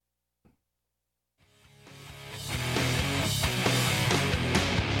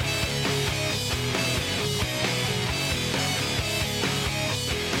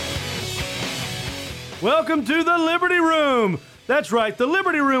Welcome to the Liberty Room. That's right, the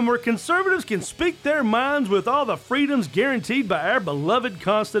Liberty Room, where conservatives can speak their minds with all the freedoms guaranteed by our beloved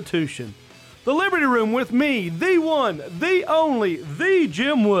Constitution. The Liberty Room with me, the one, the only, the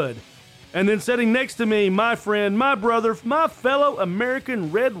Jim Wood. And then sitting next to me, my friend, my brother, my fellow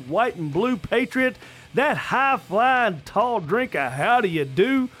American red, white, and blue patriot, that high-flying, tall drink of how do you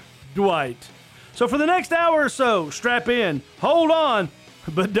do, Dwight. So for the next hour or so, strap in, hold on,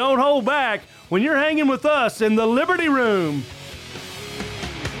 but don't hold back when you're hanging with us in the Liberty Room.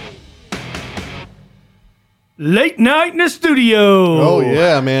 Late night in the studio. Oh,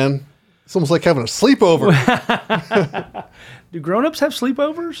 yeah, man. It's almost like having a sleepover. Do grown-ups have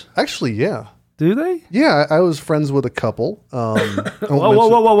sleepovers? Actually, yeah. Do they? Yeah, I was friends with a couple.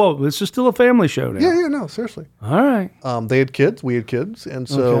 Whoa. This is still a family show now. Yeah, no, seriously. All right. They had kids, we had kids, and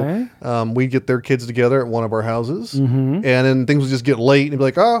so we'd get their kids together at one of our houses, and then things would just get late, and they'd be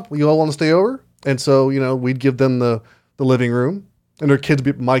like, oh, you all want to stay over? And so, we'd give them the living room, and their kids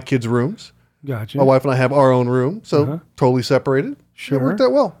would be my kids' rooms. Gotcha. My wife and I have our own room, so totally separated. Sure. It worked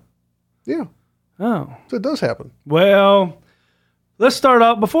out well. Yeah. Oh. So it does happen. Well, let's start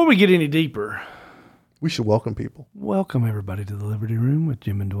off, before we get any deeper. We should welcome people. Welcome, everybody, to the Liberty Room with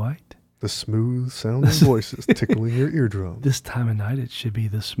Jim and Dwight. The smooth sounding voices tickling your eardrum. This time of night, it should be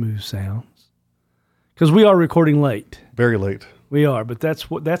the smooth sounds. Because we are recording late. Very late. We are, but that's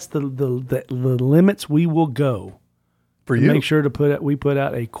the limits we will go. For you. Make sure we put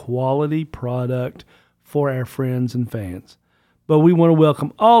out a quality product for our friends and fans. But we want to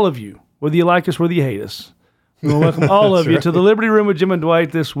welcome all of you, whether you like us, whether you hate us. We want to welcome all of you to the Liberty Room with Jim and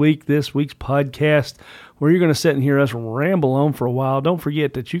Dwight this week's podcast, where you're going to sit and hear us ramble on for a while. Don't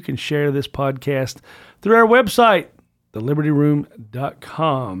forget that you can share this podcast through our website,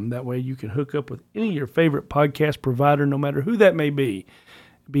 thelibertyroom.com. That way you can hook up with any of your favorite podcast provider, no matter who that may be.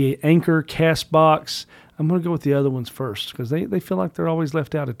 Be it Anchor, Castbox. I'm going to go with the other ones first because they feel like they're always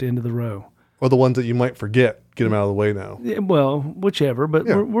left out at the end of the row. Or the ones that you might forget. Get them out of the way now. Yeah, well, whichever. But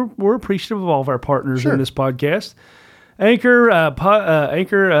we're appreciative of all of our partners in this podcast. Anchor,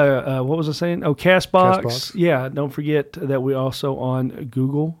 what was I saying? Oh, Castbox. Yeah, don't forget that we're also on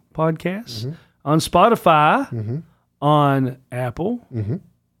Google Podcasts, on Spotify, on Apple,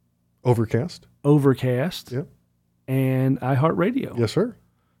 Overcast, yep, and iHeartRadio. Yes, sir.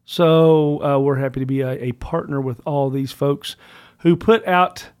 So we're happy to be a partner with all these folks who put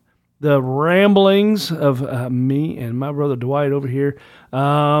out the ramblings of me and my brother Dwight over here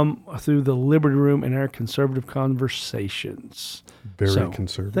through the Liberty Room and our conservative conversations. Very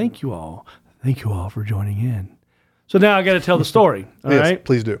conservative. Thank you all. Thank you all for joining in. So now I got to tell the story. All yes, right?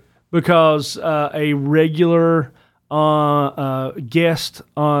 Please do. Because a regular guest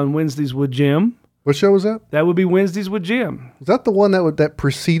on Wednesdays with Jim. What show was that? That would be Wednesdays with Jim. Was that the one that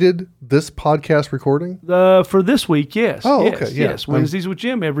preceded this podcast recording? For this week, yes. Oh, yes, okay. Yeah. Yes, Wednesdays with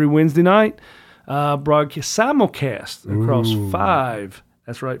Jim every Wednesday night. Broadcast simulcast across 5.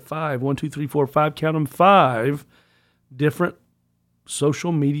 That's right, 5. 1, 2, 3, 4, 5. Count them 5 different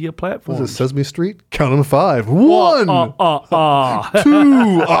social media platforms. Was it Sesame Street? Count them 5. 1, 2.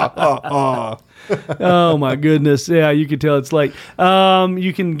 Oh my goodness. Yeah, you can tell it's late.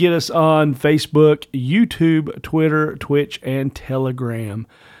 You can get us on Facebook, YouTube, Twitter, Twitch, and Telegram.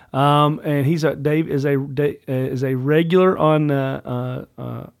 And Dave is a regular on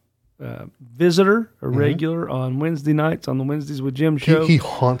visitor, a regular on Wednesday nights on the Wednesdays with Jim show. He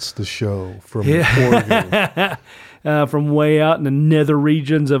haunts the show from Oregon. From way out in the nether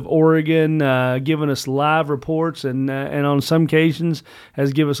regions of Oregon, giving us live reports and on some occasions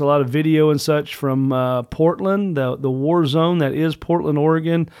has given us a lot of video and such from Portland, the war zone that is Portland,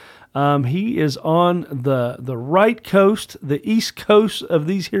 Oregon. He is on the right coast, the east coast of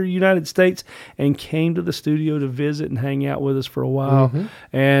these here United States, and came to the studio to visit and hang out with us for a while.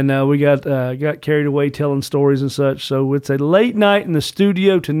 And we got carried away telling stories and such. So it's a late night in the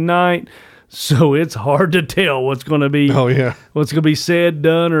studio tonight. So it's hard to tell what's going to be. Oh yeah, what's going to be said,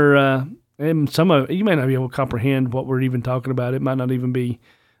 done, or and some of you may not be able to comprehend what we're even talking about. It might not even be.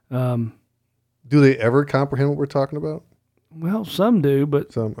 Do they ever comprehend what we're talking about? Well, some do,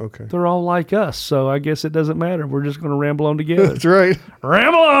 but okay. They're all like us, so I guess it doesn't matter. We're just going to ramble on together. That's right.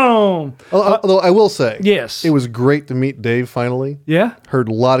 Ramble on! Although I will say, yes, it was great to meet Dave finally. Yeah? Heard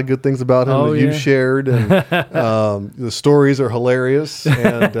a lot of good things about him that you shared, and the stories are hilarious.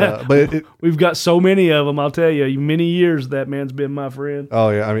 And but we've got so many of them, I'll tell you. Many years that man's been my friend. Oh,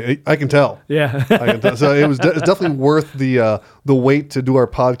 yeah. I mean, I can tell. Yeah. I can tell. So it's definitely worth the wait to do our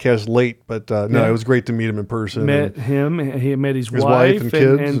podcast late, but it was great to meet him in person. Met him. He met his wife and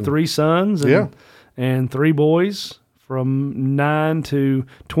kids and 3 sons and 3 boys from 9 to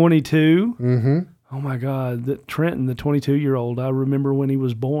 22. Oh my God, Trenton, the 22-year-old. I remember when he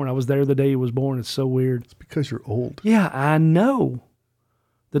was born. I was there the day he was born. It's so weird. It's because you're old. Yeah, I know.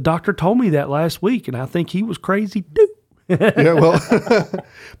 The doctor told me that last week, and I think he was crazy too. Yeah, well,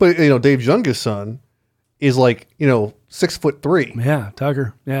 but Dave's youngest son is 6'3". Yeah,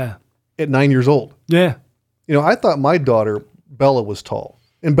 Tucker. Yeah, at 9 years old. Yeah. I thought my daughter Bella was tall.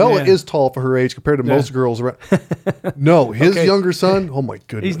 And Bella is tall for her age compared to most girls around. No, his younger son, oh my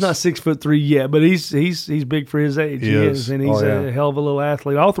goodness. He's not 6'3" yet, but he's big for his age. He is. And he's a hell of a little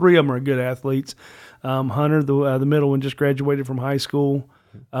athlete. All three of them are good athletes. Hunter, the middle one, just graduated from high school.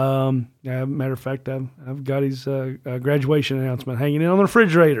 Matter of fact, I've got his graduation announcement hanging in on the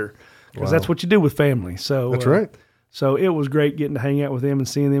refrigerator because that's what you do with family. So that's right. So it was great getting to hang out with them and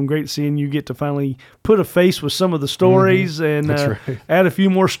seeing them. Great seeing you get to finally put a face with some of the stories and add a few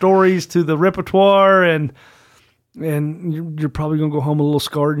more stories to the repertoire. And you're probably going to go home a little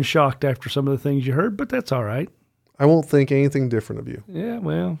scarred and shocked after some of the things you heard, but that's all right. I won't think anything different of you. Yeah,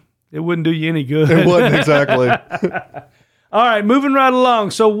 well, it wouldn't do you any good. It wouldn't, exactly. All right, moving right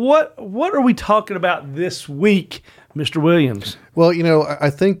along. So what are we talking about this week, Mr. Williams? Well, I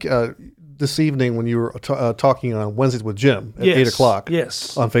think this evening when you were talking on Wednesdays with Jim at 8 o'clock on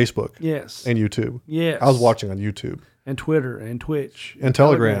Facebook and YouTube. Yes. I was watching on YouTube. And Twitter and Twitch. And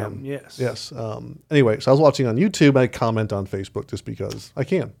Telegram. Yes. Yes. Anyway, so I was watching on YouTube. I comment on Facebook just because I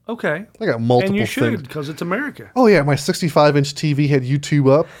can. Okay. I got multiple And you things. should because it's America. Oh, yeah. My 65-inch TV had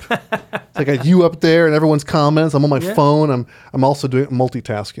YouTube up. It's like I got you up there and everyone's comments. I'm on my phone. I'm also doing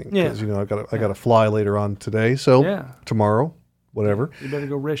multitasking because, I got to fly later on today. So tomorrow, whatever. You better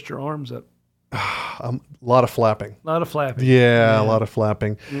go rest your arms up. A lot of flapping. A lot of flapping. Yeah, a lot of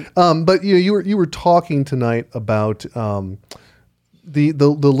flapping. But you were talking tonight about the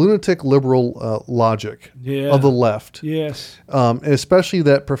lunatic liberal logic of the left. Yes. And especially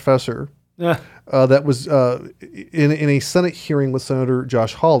that professor that was in a Senate hearing with Senator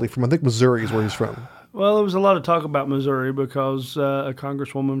Josh Hawley from, I think, Missouri is where he's from. Well, there was a lot of talk about Missouri because a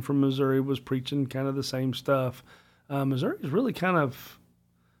congresswoman from Missouri was preaching kind of the same stuff. Missouri is really kind of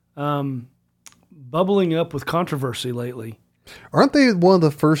bubbling up with controversy lately. Aren't they one of the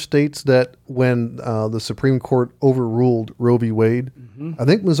first states that when the Supreme Court overruled Roe v. Wade, I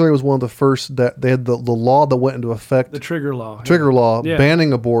think Missouri was one of the first that they had the law that went into effect. The trigger law.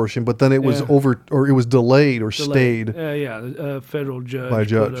 Banning abortion, but then it was it was delayed or stayed. A federal judge by a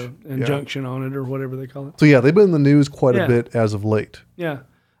judge. put an injunction on it or whatever they call it. So they've been in the news quite a bit as of late. Yeah.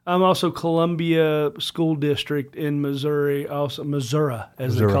 Also Columbia School District in Missouri, also Missouri,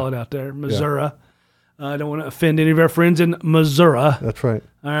 as they call it out there, Missouri. Yeah. I don't want to offend any of our friends in Missouri. That's right.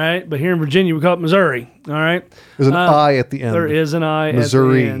 All right. But here in Virginia, we call it Missouri. All right. There's an I at the end. There is an I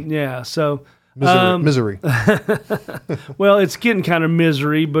Missouri. at the end. Yeah. So Misery. Well, it's getting kind of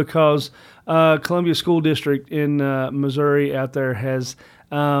misery because Columbia School District in Missouri out there has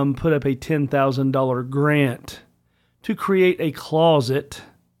put up a $10,000 grant to create a closet.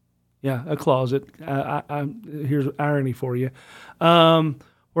 Yeah, a closet. Here's irony for you.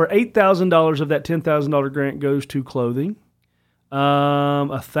 Where $8,000 of that $10,000 grant goes to clothing,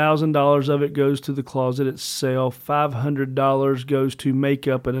 $1,000 of it goes to the closet itself, $500 goes to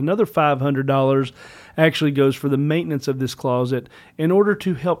makeup, and another $500 actually goes for the maintenance of this closet in order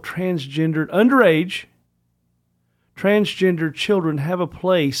to help underage transgender children have a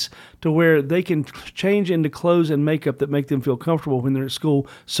place to where they can change into clothes and makeup that make them feel comfortable when they're at school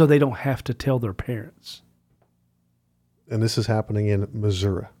so they don't have to tell their parents. And this is happening in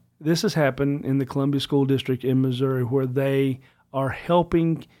Missouri. This has happened in the Columbia School District in Missouri where they are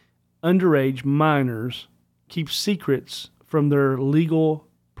helping underage minors keep secrets from their legal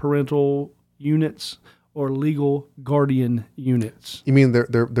parental units or legal guardian units. You mean they're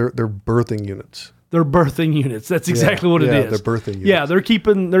birthing units? They're birthing units. That's exactly what it is. Yeah, they're birthing units. Yeah, they're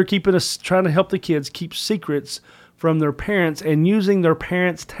keeping us trying to help the kids keep secrets from their parents and using their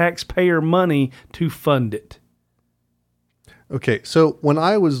parents' taxpayer money to fund it. Okay, so when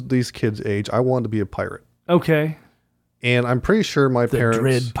I was these kids' age, I wanted to be a pirate. Okay. And I'm pretty sure my parents... The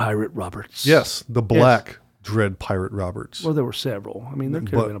Dread Pirate Roberts. Yes, the black Dread Pirate Roberts. Well, there were several. I mean, there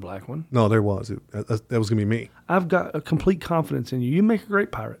could have been a black one. No, there was. That was going to be me. I've got a complete confidence in you. You make a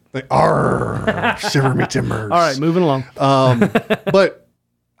great pirate. Arr, shiver me timbers. All right, moving along. But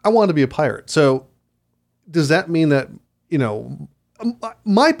I wanted to be a pirate. So does that mean that,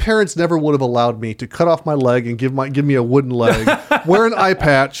 my parents never would have allowed me to cut off my leg and give me a wooden leg, wear an eye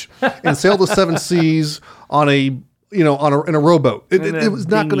patch, and sail the seven seas on in a rowboat. It was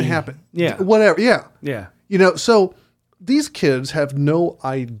not going to happen. Yeah. Whatever. Yeah. Yeah. So these kids have no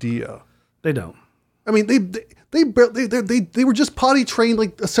idea. They don't. I mean, They were just potty trained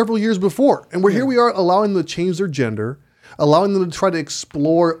like several years before, and here we are allowing them to change their gender, allowing them to try to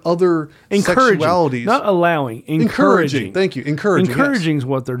explore other sexualities. Not allowing, encouraging. Thank you, encouraging. Encouraging is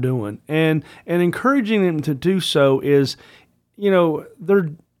what they're doing, and encouraging them to do so is,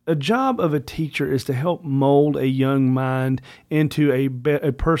 a job of a teacher is to help mold a young mind into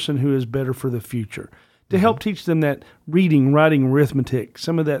a person who is better for the future. To help teach them that reading, writing, arithmetic,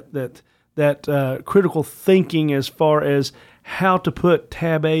 some of that critical thinking as far as how to put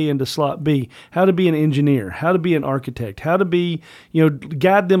tab A into slot B, how to be an engineer, how to be an architect, how to be,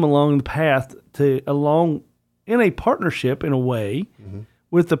 guide them along the path in a partnership in a way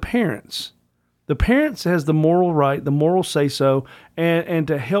with the parents. The parents has the moral right, the moral say-so, and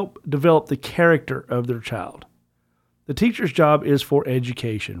to help develop the character of their child. The teacher's job is for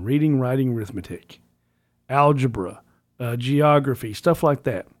education, reading, writing, arithmetic, algebra, geography, stuff like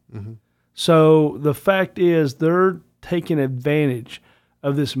that. Mm-hmm. So the fact is they're taking advantage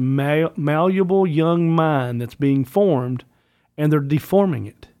of this malleable young mind that's being formed, and they're deforming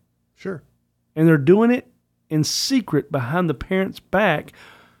it. Sure. And they're doing it in secret behind the parents' back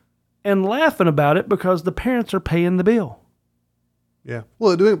and laughing about it because the parents are paying the bill. Yeah. Well,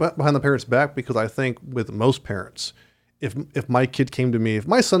 they're doing it behind the parents' back because I think with most parents, if my kid came to me, if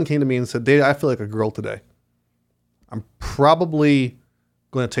my son came to me and said, Dad, I feel like a girl today, I'm probably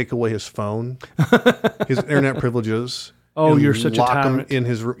going to take away his phone, his internet privileges. Oh, you're such a tyrant. Lock him in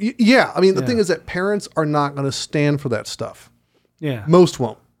his room. Yeah. I mean, the thing is that parents are not going to stand for that stuff. Yeah. Most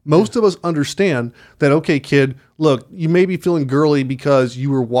won't. Most of us understand that, okay, kid, look, you may be feeling girly because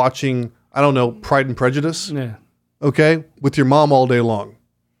you were watching, I don't know, Pride and Prejudice. Yeah. Okay? With your mom all day long.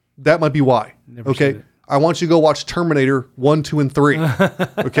 That might be why. Okay? I want you to go watch Terminator 1, 2, and 3.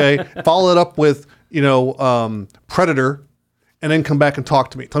 Okay? Follow it up with, Predator, and then come back and talk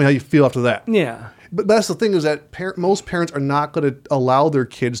to me. Tell me how you feel after that. Yeah. But that's the thing is that most parents are not going to allow their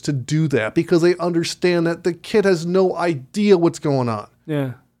kids to do that because they understand that the kid has no idea what's going on.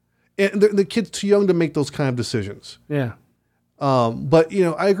 Yeah. And the kid's too young to make those kind of decisions. Yeah. But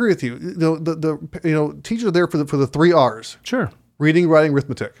I agree with you. The teachers are there for the 3 R's. Sure. Reading, writing,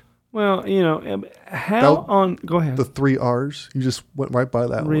 arithmetic. Well, go ahead. The 3 R's. You just went right by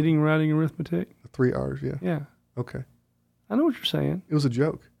that. Reading, writing, arithmetic. The 3 R's. Yeah. Yeah. Okay. I know what you're saying. It was a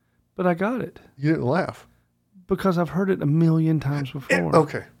joke. But I got it. You didn't laugh. Because I've heard it a million times before.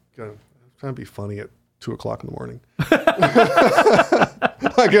 Okay. Good. I'm trying to be funny at 2:00 in the morning.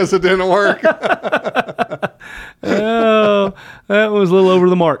 I guess it didn't work. Oh, that was a little over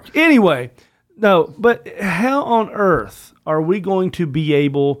the mark. Anyway, no, but how on earth are we going to be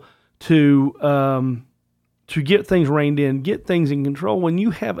able to get things reined in, get things in control when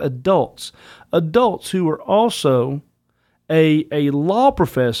you have adults who are also a law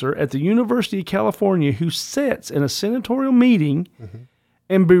professor at the University of California who sits in a senatorial meeting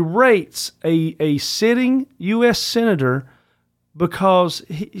and berates a sitting U.S. senator because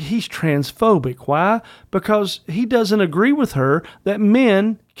he's transphobic. Why? Because he doesn't agree with her that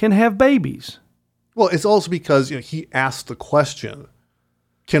men can have babies. Well, it's also because he asked the question,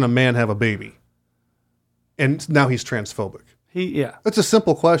 can a man have a baby? And now he's transphobic. That's a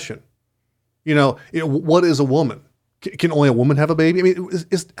simple question. What is a woman? Can only a woman have a baby? I mean,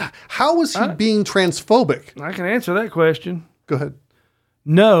 how is he being transphobic? I can answer that question. Go ahead.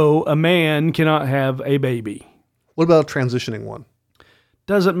 No, a man cannot have a baby. What about a transitioning one?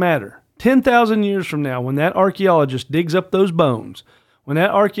 Doesn't matter. 10,000 years from now, when that archaeologist digs up those bones, when that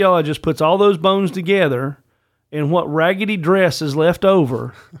archaeologist puts all those bones together and what raggedy dress is left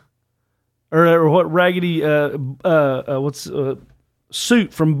over, or what raggedy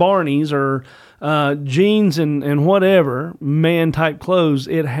suit from Barney's or jeans and whatever man-type clothes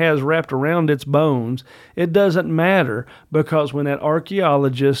it has wrapped around its bones, it doesn't matter because when that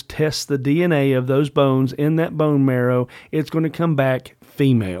archaeologist tests the DNA of those bones in that bone marrow, it's going to come back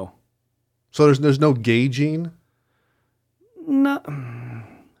female. So there's no gay gene? No.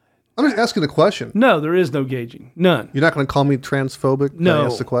 I'm just asking the question. No, there is no gauging. None. You're not going to call me transphobic? No. I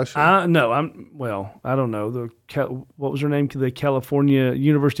ask the question? No, I don't know. What was her name? The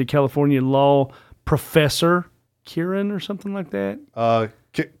University of California law professor, Kieran or something like that?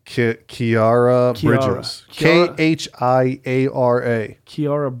 Kiara Bridges. Khiara.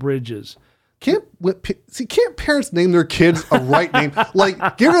 Kiara Bridges. Can't parents name their kids a right name?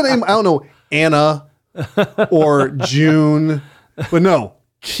 Like, give her a name, I don't know, Anna or June, but no.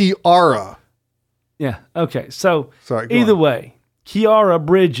 Kiara. Yeah. Okay. So Sorry, either way, Kiara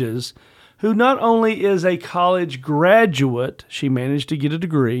Bridges, who not only is a college graduate, she managed to get a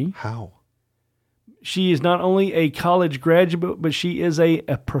degree. How? She is not only a college graduate, but she is a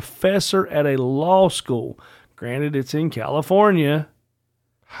professor at a law school. Granted, it's in California.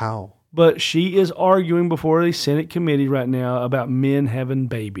 How? But she is arguing before a Senate committee right now about men having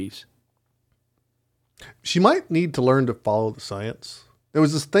babies. She might need to learn to follow the science. There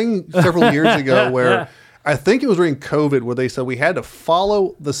was this thing several years ago where I think it was during COVID where they said we had to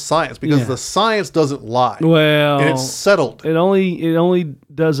follow the science because the science doesn't lie. Well, and it's settled. It only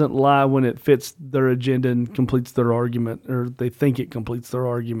doesn't lie when it fits their agenda and completes their argument, or they think it completes their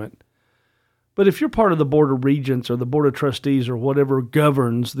argument. But if you're part of the Board of Regents or the Board of Trustees or whatever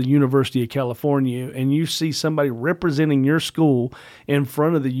governs the University of California, and you see somebody representing your school in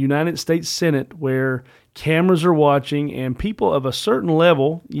front of the United States Senate where cameras are watching and people of a certain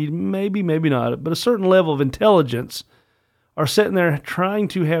level, maybe not, but a certain level of intelligence are sitting there trying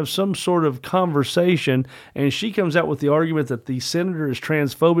to have some sort of conversation, and she comes out with the argument that the senator is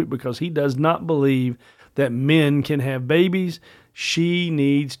transphobic because he does not believe that men can have babies, she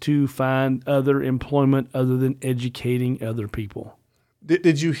needs to find other employment other than educating other people.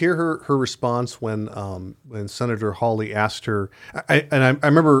 Did you hear her response when Senator Hawley asked her? I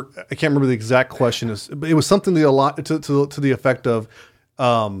remember, I can't remember the exact question, but it was something to the effect of,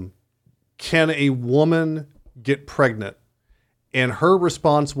 can a woman get pregnant? And her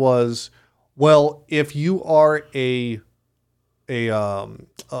response was, well, if you are a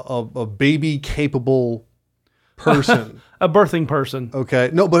baby capable person, a birthing person. Okay.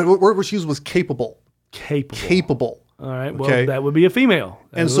 No, but what word she used was capable. Capable. All right. Well, okay. That would be a female.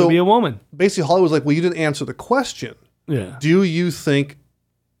 That would be a woman. Basically, Holly was like, "Well, you didn't answer the question. Yeah. Do you think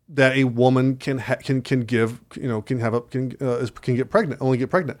that a woman can get pregnant? Only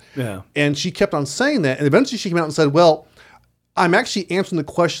get pregnant? Yeah." And she kept on saying that, and eventually she came out and said, "Well, I'm actually answering the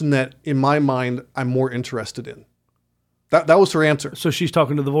question that, in my mind, I'm more interested in." That was her answer. So she's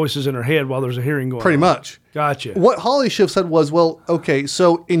talking to the voices in her head while there's a hearing going on. Pretty much. Gotcha. What Holly should have said was, well, okay,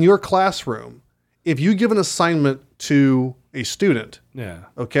 so in your classroom, if you give an assignment to a student,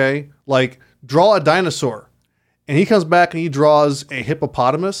 okay, like draw a dinosaur, and he comes back and he draws a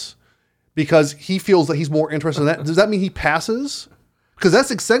hippopotamus because he feels that he's more interested in that, does that mean he passes? Because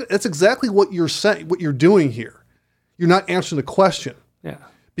that's exactly what you're saying, what you're doing here. You're not answering the question. Yeah.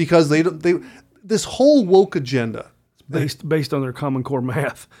 Because this whole woke agenda, based on their Common Core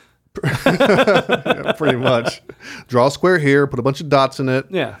math. Yeah, pretty much. Draw a square here, put a bunch of dots in it.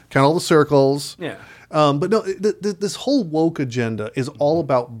 Yeah. Count all the circles. Yeah. But no, this whole woke agenda is all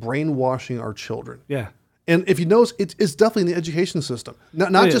about brainwashing our children. Yeah. And if you notice, it's definitely in the education system.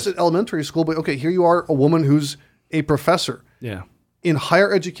 Not just at elementary school, but okay, here you are, a woman who's a professor. Yeah. In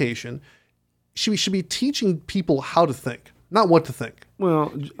higher education. She should be teaching people how to think, not what to think.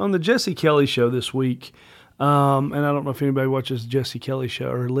 Well, on the Jesse Kelly show this week, and I don't know if anybody watches Jesse Kelly show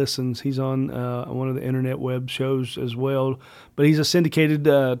or listens. He's on one of the internet web shows as well, but he's a syndicated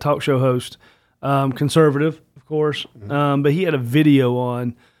talk show host, conservative, of course. Mm-hmm. But he had a video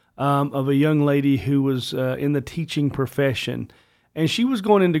on of a young lady who was in the teaching profession, and she was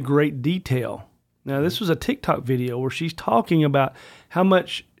going into great detail. Now, this was a TikTok video where she's talking about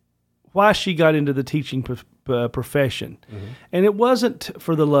why she got into the teaching profession. Mm-hmm. And it wasn't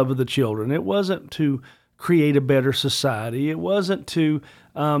for the love of the children. It wasn't to create a better society. It wasn't to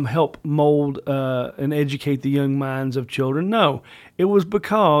help mold and educate the young minds of children. No, it was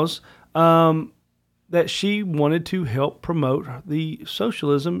because that she wanted to help promote the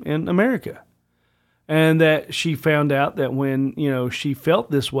socialism in America. And that she found out that when, she felt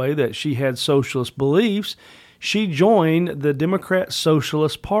this way, that she had socialist beliefs, she joined the Democrat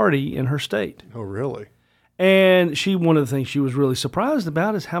Socialist Party in her state. Oh, really? And one of the things she was really surprised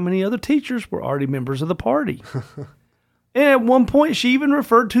about is how many other teachers were already members of the party. And at one point, she even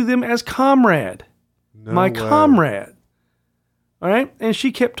referred to them as comrade. Comrade. All right? And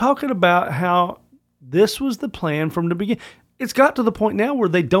she kept talking about how this was the plan from the beginning. It's got to the point now where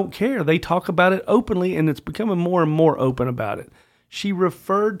they don't care. They talk about it openly, and it's becoming more and more open about it. She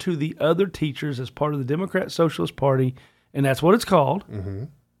referred to the other teachers as part of the Democrat Socialist Party, and that's what it's called,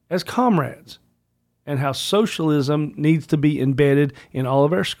 as comrades. And how socialism needs to be embedded in all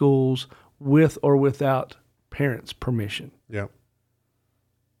of our schools with or without parents' permission. Yeah.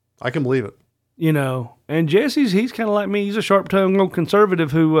 I can believe it. And he's kind of like me. He's a sharp-tongued old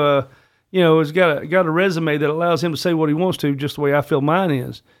conservative who, has got a resume that allows him to say what he wants to, just the way I feel mine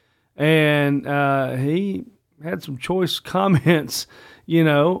is. And he had some choice comments, and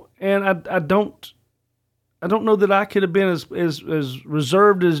I don't know that I could have been as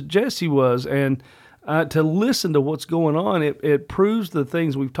reserved as Jesse was. And to listen to what's going on, it proves the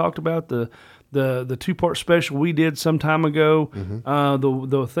things we've talked about, the 2-part special we did some time ago,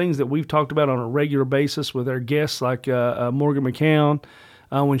 the things that we've talked about on a regular basis with our guests like Morgan McCown,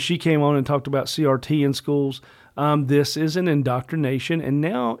 when she came on and talked about CRT in schools. This is an indoctrination, and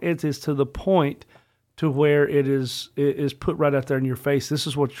now it is to the point to where it is put right out there in your face. This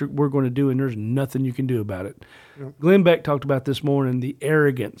is what we're going to do, and there's nothing you can do about it. Yep. Glenn Beck talked about this morning. The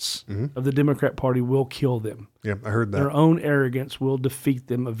arrogance of the Democrat Party will kill them. Yeah, I heard that. Their own arrogance will defeat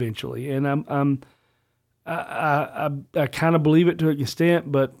them eventually, and I kind of believe it to an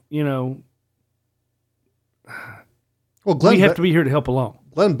extent, but well, we have to be here to help along.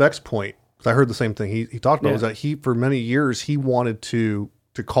 Glenn Beck's point, because I heard the same thing he talked about, was that for many years he wanted to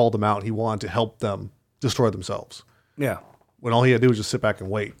call them out. He wanted to help them destroy themselves. Yeah. When all he had to do was just sit back and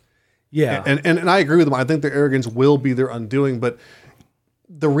wait. Yeah. And I agree with them. I think their arrogance will be their undoing. But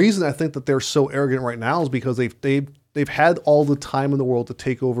the reason I think that they're so arrogant right now is because they've had all the time in the world to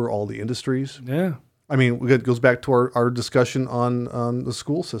take over all the industries. Yeah. I mean, it goes back to our discussion on the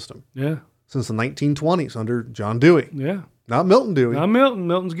school system. Yeah. Since the 1920s under John Dewey. Yeah. Not Milton Dewey. Not Milton.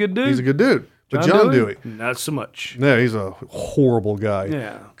 Milton's a good dude. He's a good dude. But John Dewey, not so much. No, he's a horrible guy.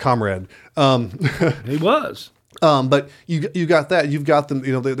 Yeah. Comrade. He was. But you got that. You've got them.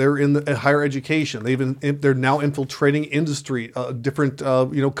 They're in the higher education. They're now infiltrating industry, different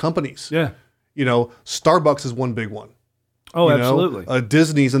companies. Yeah. Starbucks is one big one. Oh, absolutely.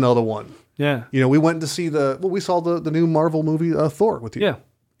 Disney's another one. Yeah. We went to see we saw the new Marvel movie Thor with you. Yeah.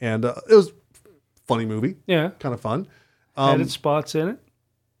 And it was a funny movie. Yeah. Kind of fun. Had its spots in it.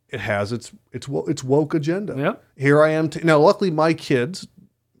 It has its woke agenda. Yep. Here I am. Now, luckily, my kids,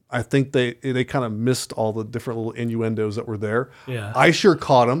 I think they kind of missed all the different little innuendos that were there. Yeah. I sure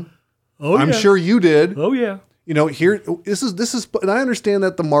caught them. Oh, I'm sure you did. Oh, yeah. Here, this is, and I understand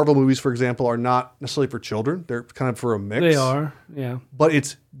that the Marvel movies, for example, are not necessarily for children. They're kind of for a mix. They are, yeah. But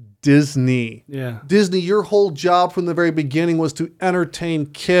it's Disney. Yeah. Disney, your whole job from the very beginning was to entertain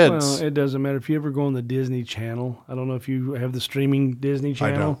kids. Well, it doesn't matter. If you ever go on the Disney Channel, I don't know if you have the streaming Disney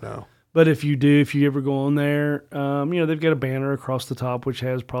Channel. I don't know. But if you do, if you ever go on there, they've got a banner across the top which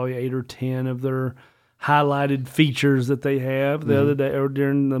has probably 8 or 10 of their highlighted features that they have. The other day, or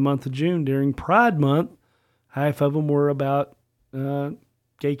during the month of June, during Pride Month, half of them were about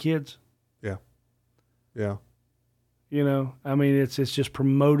gay kids. Yeah. Yeah. It's just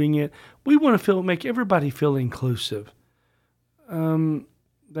promoting it. We want to make everybody feel inclusive.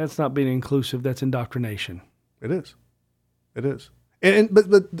 That's not being inclusive. That's indoctrination. It is. But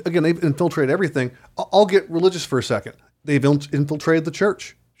again, they've infiltrated everything. I'll get religious for a second. They've infiltrated the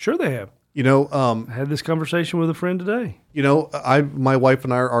church. Sure, they have. I had this conversation with a friend today. My wife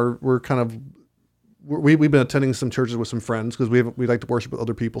and I we've been attending some churches with some friends because we like to worship with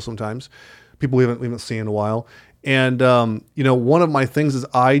other people sometimes, people we haven't seen in a while. And, one of my things is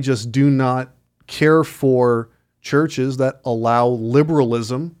I just do not care for churches that allow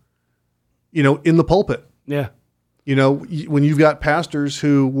liberalism, in the pulpit. Yeah. When you've got pastors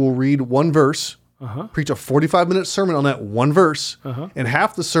who will read one verse, preach a 45-minute sermon on that one verse, and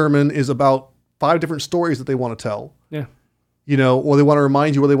half the sermon is about 5 different stories that they want to tell. Yeah. Or they want to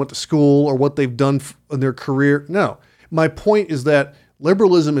remind you where they went to school or what they've done in their career. No. My point is that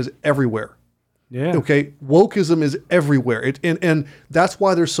liberalism is everywhere. Yeah. Okay. Wokeism is everywhere. And that's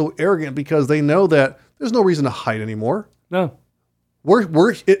why they're so arrogant, because they know that there's no reason to hide anymore. No.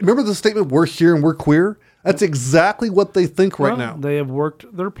 Remember the statement, we're here and we're queer? That's exactly what they think right now. They have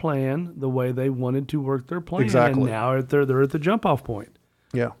worked their plan the way they wanted to work their plan. Exactly. And now they're at the jump off point.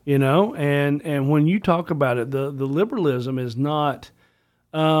 Yeah. And when you talk about it, the liberalism is not,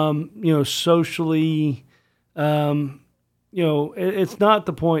 socially, it's not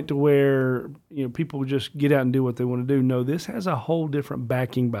the point to where, people just get out and do what they want to do. No, this has a whole different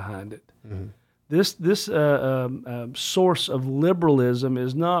backing behind it. Mm-hmm. This source of liberalism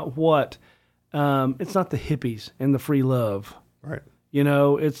is not what, it's not the hippies and the free love. Right.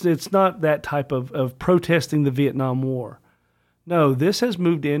 It's not that type of protesting the Vietnam War. No, this has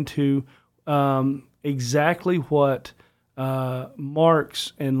moved into exactly what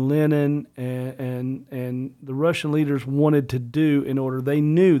Marx and Lenin and the Russian leaders wanted to do in order.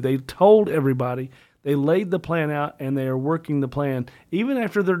 They told everybody, they laid the plan out, and they are working the plan even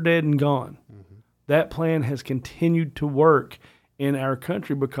after they're dead and gone. Mm-hmm. That plan has continued to work in our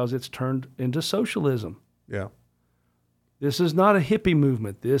country because it's turned into socialism. Yeah. This is not a hippie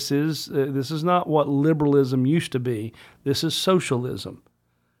movement. This is not what liberalism used to be. This is socialism.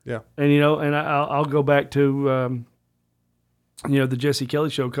 Yeah. And and I'll go back to the Jesse Kelly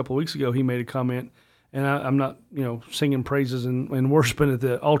show a couple of weeks ago. He made a comment, and I'm not singing praises and worshiping at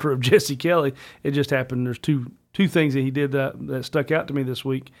the altar of Jesse Kelly. It just happened. There's two things that he did that stuck out to me this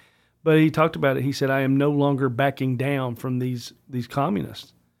week. But he talked about it. He said, "I am no longer backing down from these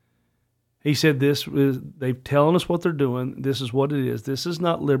communists." He said they've telling us what they're doing. This is what it is. This is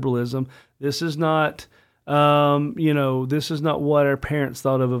not liberalism. This is not, this is not what our parents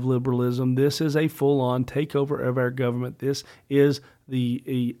thought of liberalism. This is a full-on takeover of our government. This is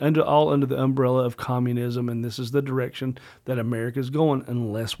under the umbrella of communism, and this is the direction that America is going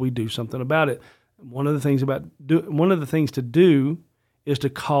unless we do something about it. One of the things to do is to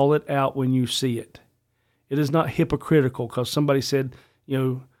call it out when you see it. It is not hypocritical because somebody said,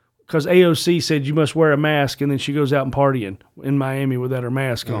 because AOC said you must wear a mask, and then she goes out and partying in Miami without her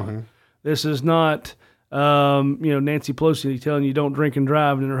mask on. This is not, Nancy Pelosi telling you don't drink and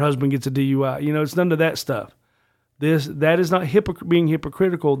drive, and then her husband gets a DUI. It's none of that stuff. That is not being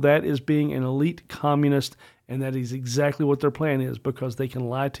hypocritical. That is being an elite communist, and that is exactly what their plan is, because they can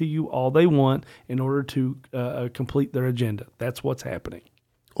lie to you all they want in order to complete their agenda. That's what's happening.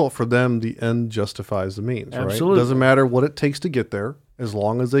 Well, for them, the end justifies the means, Absolutely. Right? It doesn't matter what it takes to get there, as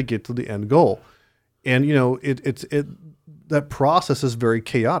long as they get to the end goal. And, that process is very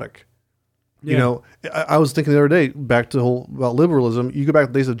chaotic. Yeah. I was thinking the other day, back to the whole about liberalism, you go back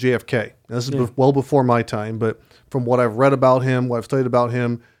to the days of JFK. Now, this is well before my time, but from what I've read about him, what I've studied about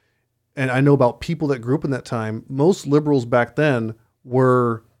him, and I know about people that grew up in that time, most liberals back then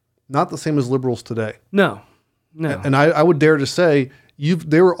were not the same as liberals today. No. And I would dare to say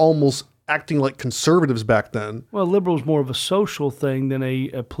they were almost acting like conservatives back then. Well, liberal is more of a social thing than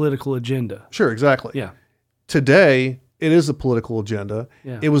a political agenda. Sure, exactly. Yeah. Today, it is a political agenda.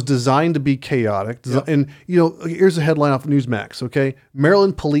 Yeah. It was designed to be chaotic. Yep. And, here's a headline off Newsmax, okay?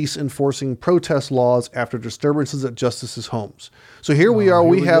 Maryland police enforcing protest laws after disturbances at justices' homes. So here we are.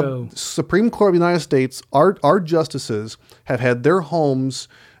 We have Supreme Court of the United States. Our justices have had their homes,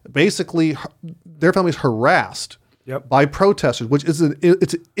 basically, their families harassed by protesters, which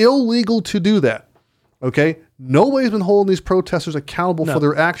it's illegal to do that, okay? Nobody's been holding these protesters accountable for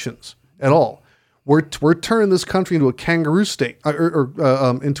their actions at all. We're turning this country into a kangaroo state, or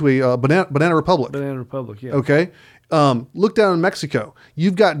into a banana republic. Banana republic, yeah. Okay? Look down in Mexico.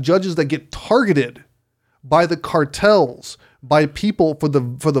 You've got judges that get targeted by the cartels, by people for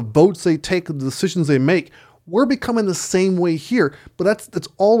the votes they take, the decisions they make. We're becoming the same way here, but that's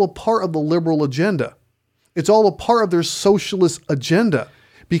all a part of the liberal agenda. It's all a part of their socialist agenda.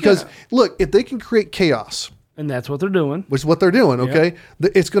 Because, look, if they can create chaos... And that's what they're doing. Which is what they're doing, okay?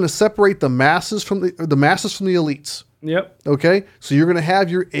 Yep. It's going to separate the masses from the elites. Yep. Okay? So you're going to have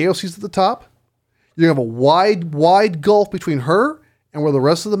your AOCs at the top. You're going to have a wide gulf between her and where the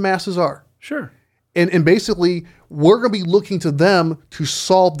rest of the masses are. Sure. And basically, we're going to be looking to them to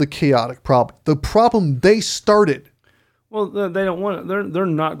solve the chaotic problem. The problem they started. Well, they don't want it. They're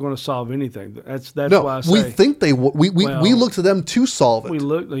not going to solve anything. That's why I say. We think they we look to them to solve it. We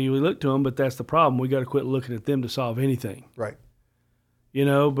look to them, but that's the problem. We got to quit looking at them to solve anything. Right.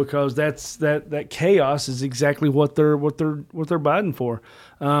 Because that chaos is exactly what they're biting for.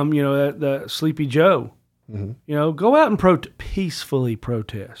 That Sleepy Joe. Mm-hmm. Go out and peacefully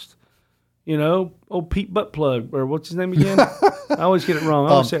protest. Old Pete Buttplug, or what's his name again? I always get it wrong. I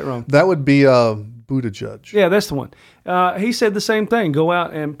always say it wrong. That would be Buddha Judge. Yeah, that's the one. He said the same thing. Go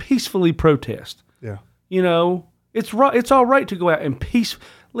out and peacefully protest. Yeah. It's right. It's all right to go out and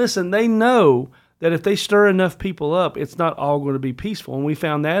Listen, they know that if they stir enough people up, it's not all going to be peaceful. And we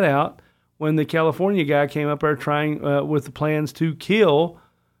found that out when the California guy came up there trying with the plans to kill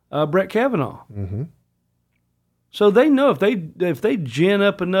Brett Kavanaugh. Mm-hmm. So they know if they gin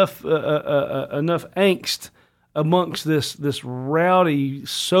up enough angst amongst this rowdy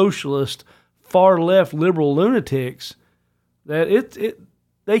socialist, far left liberal lunatics, that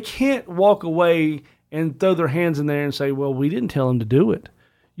they can't walk away and throw their hands in there and say, "Well, we didn't tell them to do it."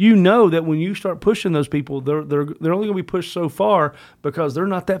 That when you start pushing those people, they're only going to be pushed so far because they're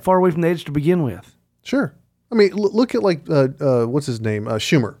not that far away from the edge to begin with. Sure. I mean, look at what's his name,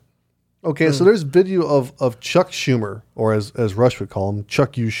 Schumer. Okay, so there's video of Chuck Schumer, or as Rush would call him,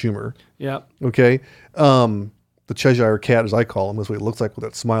 Chuck U. Schumer. Yeah. Okay. The Cheshire Cat, as I call him, is what he looks like with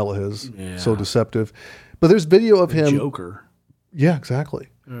that smile of his. Yeah. So deceptive. But there's video of him. Joker. Yeah, exactly.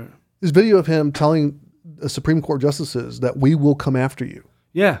 Right. There's video of him telling Supreme Court justices that we will come after you.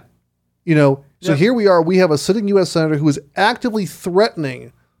 Yeah. So here we are. We have a sitting U.S. Senator who is actively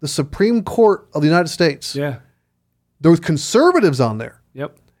threatening the Supreme Court of the United States. Yeah. There's conservatives on there.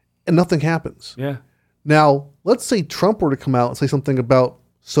 Yep. And nothing happens. Yeah. Now, let's say Trump were to come out and say something about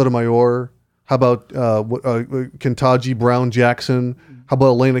Sotomayor. How about Ketanji Brown Jackson? How about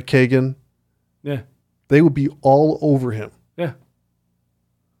Elena Kagan? Yeah. They would be all over him. Yeah.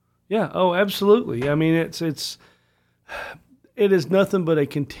 Yeah. Oh, absolutely. I mean, it is nothing but a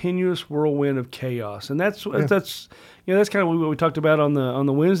continuous whirlwind of chaos, and that's that's kind of what we talked about on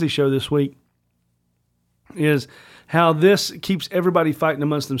the Wednesday show this week, is how this keeps everybody fighting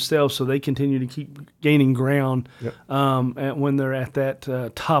amongst themselves so they continue to keep gaining ground when they're at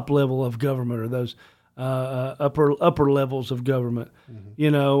that top level of government, or those upper levels of government.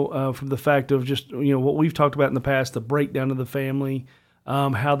 From the fact of just what we've talked about in the past, the breakdown of the family,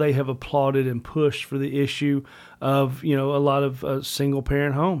 how they have applauded and pushed for the issue of a lot of single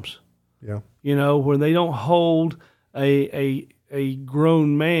parent homes. Where they don't hold a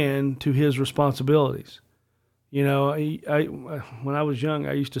grown man to his responsibilities. When I was young,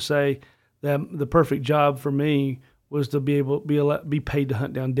 I used to say that the perfect job for me was to be paid to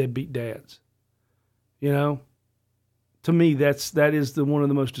hunt down deadbeat dads. To me, that is one of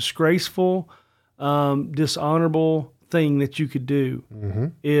the most disgraceful, dishonorable thing that you could do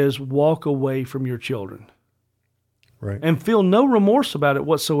is walk away from your children, right, and feel no remorse about it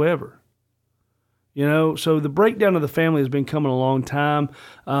whatsoever. So the breakdown of the family has been coming a long time.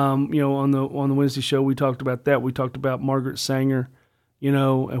 On the Wednesday show, we talked about that. We talked about Margaret Sanger,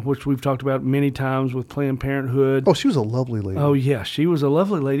 which we've talked about many times with Planned Parenthood. Oh, she was a lovely lady. Oh, yeah. She was a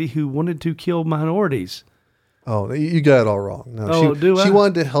lovely lady who wanted to kill minorities. Oh, you got it all wrong. No, she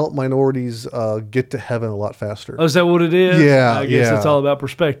wanted to help minorities get to heaven a lot faster. Oh, is that what it is? Yeah, I guess it's all about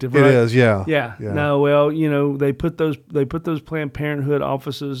perspective, right? It is, yeah. Yeah. No, well, they put those Planned Parenthood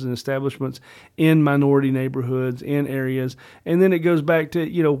offices and establishments in minority neighborhoods, in areas, and then it goes back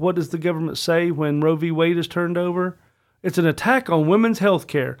to what does the government say when Roe v. Wade is turned over? It's an attack on women's health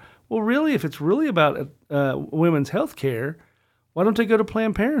care. Well, really, if it's really about women's health care, why don't they go to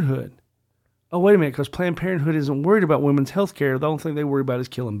Planned Parenthood? Oh, wait a minute, because Planned Parenthood isn't worried about women's health care. The only thing they worry about is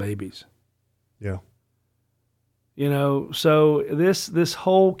killing babies. Yeah. So this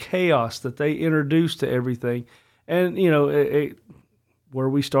whole chaos that they introduced to everything, and, where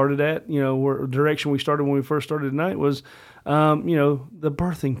we started at, where direction we started when we first started tonight was, the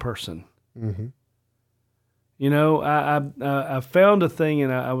birthing person. Mm-hmm. I found a thing,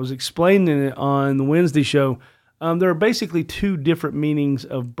 and I was explaining it on the Wednesday show. There are basically two different meanings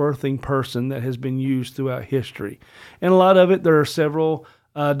of birthing person that has been used throughout history. And a lot of it, there are several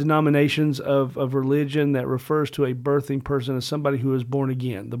denominations of religion that refers to a birthing person as somebody who is born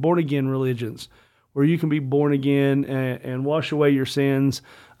again. The born again religions, where you can be born again and wash away your sins.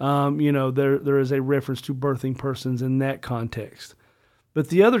 There is a reference to birthing persons in that context. But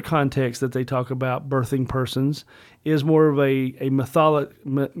the other context that they talk about birthing persons is more of a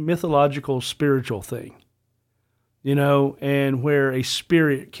mythological spiritual thing. And where a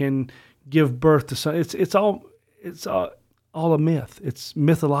spirit can give birth to something. It's all a myth. It's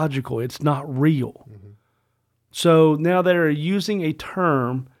mythological. It's not real. Mm-hmm. So now they're using a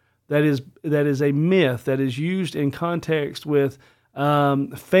term that is a myth that is used in context with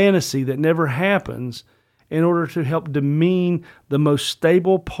fantasy that never happens, in order to help demean the most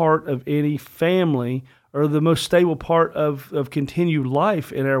stable part of any family, or the most stable part of continued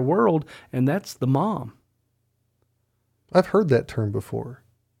life in our world, and that's the mom. I've heard that term before.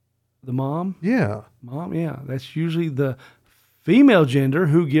 The mom? Yeah. Mom, yeah. That's usually the female gender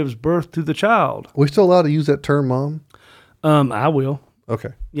who gives birth to the child. Are we still allowed to use that term, mom? I will.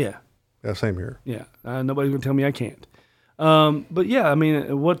 Okay. Yeah. Yeah, same here. Yeah. Nobody's going to tell me I can't. But yeah, I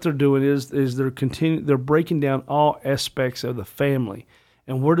mean, what they're doing is they're breaking down all aspects of the family.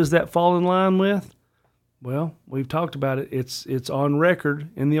 And where does that fall in line with? Well, we've talked about it. It's on record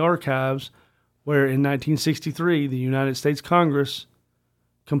in the archives, where in 1963, the United States Congress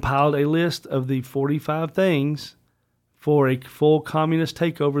compiled a list of the 45 things for a full communist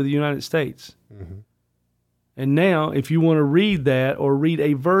takeover of the United States. Mm-hmm. And now, if you want to read that, or read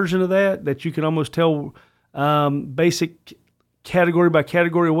a version of that you can almost tell basic category by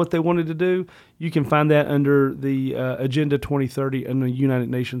category of what they wanted to do, you can find that under the Agenda 2030 on the United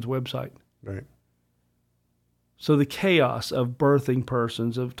Nations website. Right. So the chaos of birthing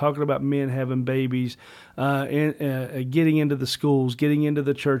persons, of talking about men having babies, and getting into the schools, getting into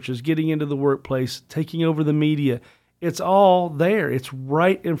the churches, getting into the workplace, taking over the media, it's all there. It's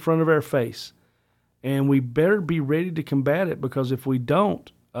right in front of our face. And we better be ready to combat it, because if we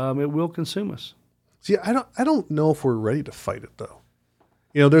don't, it will consume us. See, I don't know if we're ready to fight it, though.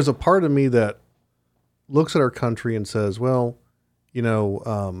 There's a part of me that looks at our country and says, well,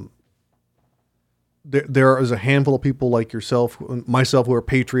 there is a handful of people like myself, who are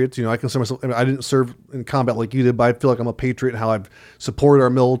patriots. I consider myself, I didn't serve in combat like you did, but I feel like I'm a patriot, how I've supported our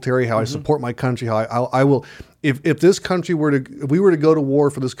military, how I support my country, how I will, if this country if we were to go to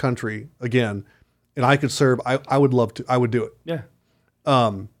war for this country again, and I could serve, I would love to, I would do it. Yeah.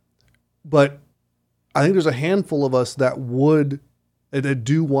 But I think there's a handful of us that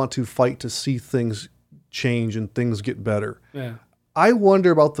do want to fight to see things change and things get better. Yeah. I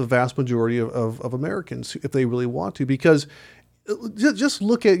wonder about the vast majority of Americans if they really want to, because just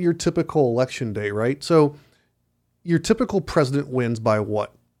look at your typical election day, right? So your typical president wins by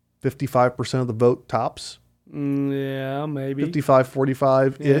what? 55% of the vote tops? Yeah, maybe. 55,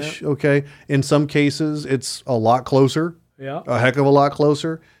 45-ish, okay? In some cases, it's a lot closer. Yeah. A heck of a lot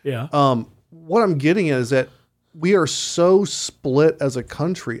closer. Yeah. What I'm getting at is that we are so split as a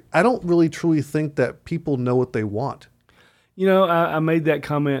country. I don't really truly think that people know what they want. You know, I made that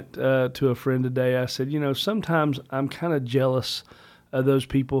comment to a friend today. I said, sometimes I'm kind of jealous of those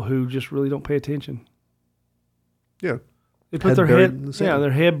people who just really don't pay attention. Yeah. They put their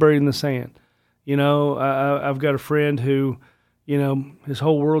head buried in the sand. I've got a friend who, his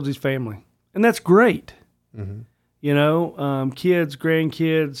whole world's his family. And that's great. Mm-hmm. Kids,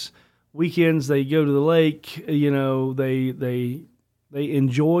 grandkids, weekends, they go to the lake, they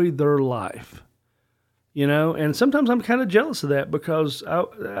enjoy their life. And sometimes I'm kind of jealous of that because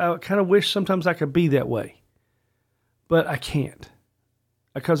I kind of wish sometimes I could be that way. But I can't,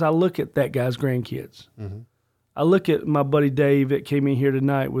 because I look at that guy's grandkids. Mm-hmm. I look at my buddy Dave that came in here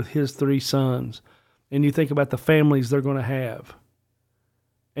tonight with his 3 sons, and you think about the families they're going to have.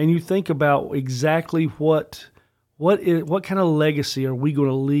 And you think about exactly what kind of legacy are we going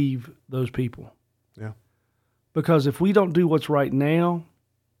to leave those people? Yeah. Because if we don't do what's right now,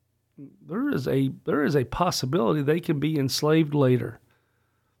 there is a possibility they can be enslaved later.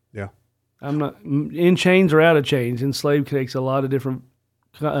 Yeah. I'm not in chains or out of chains. Enslaved takes a lot of different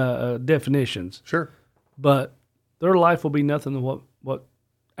definitions. Sure. But their life will be nothing than what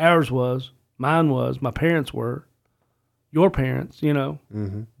ours was, mine was, my parents were, your parents,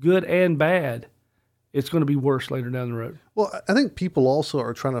 mm-hmm. Good and bad. It's going to be worse later down the road. Well, I think people also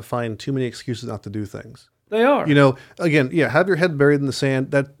are trying to find too many excuses not to do things. They are. Again, yeah, have your head buried in the sand.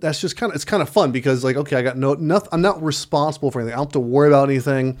 That's just it's kind of fun because, like, okay, I got nothing. I'm not responsible for anything. I don't have to worry about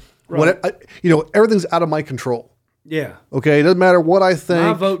anything. Right. Everything's out of my control. Yeah. Okay. It doesn't matter what I think.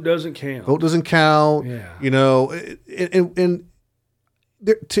 My vote doesn't count. Vote doesn't count. Yeah.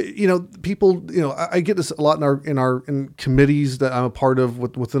 People. I get this a lot in committees that I'm a part of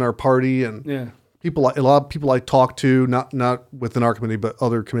within our party, and yeah. A lot of people I talk to, not within our committee, but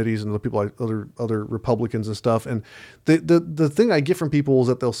other committees and other Republicans and stuff. And the thing I get from people is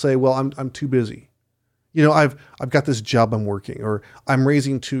that they'll say, "Well, I'm too busy. I've got this job I'm working, or I'm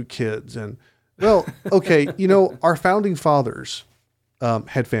raising 2 kids." And well, okay, our founding fathers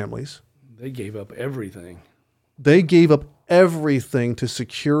had families. They gave up everything. They gave up everything to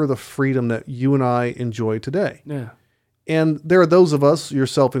secure the freedom that you and I enjoy today. Yeah. And there are those of us,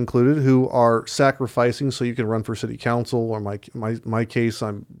 yourself included, who are sacrificing so you can run for city council, or my case,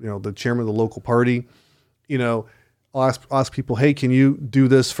 I'm the chairman of the local party. I'll ask people, hey, can you do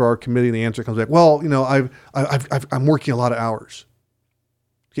this for our committee? And the answer comes back, well, I'm working a lot of hours.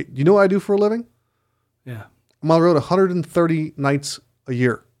 Okay, you know what I do for a living? Yeah, I'm on the road 130 nights a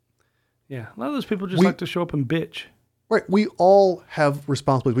year. Yeah, a lot of those people just like to show up and bitch. Right. We all have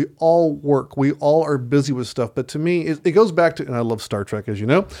responsibilities. We all work. We all are busy with stuff. But to me, it goes back to, and I love Star Trek, as you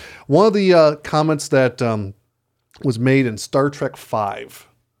know, one of the comments that was made in Star Trek V,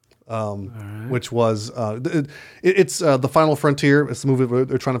 which was, it's The Final Frontier. It's the movie where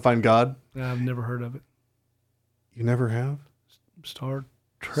they're trying to find God. I've never heard of it. You never have? Star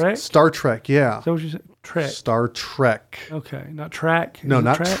Trek? Star Trek, yeah. Is that what you said? Trek. Star Trek. Okay, not track. No,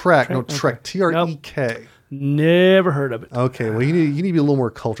 not track. No, Trek. Okay. Trek. Nope. Never heard of it. Okay, well, you need to be a little more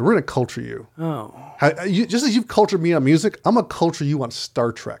cultured. We're going to culture you. Oh. Just as you've cultured me on music, I'm going to culture you on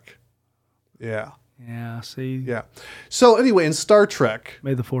Star Trek. Yeah. Yeah, see? Yeah. So anyway, in Star Trek...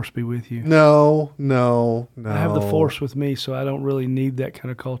 May the Force be with you. No. I have the Force with me, so I don't really need that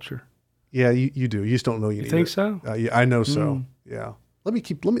kind of culture. Yeah, you do. You just don't know you need it. You think so? Yeah, I know so. Yeah. Let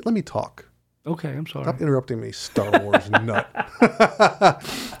me talk. Okay, I'm sorry. Stop interrupting me, Star Wars nut.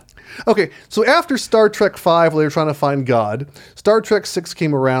 Okay, so after Star Trek V, where they were trying to find God, Star Trek VI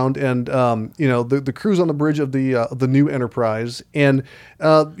came around, and the crew's on the bridge of the new Enterprise, and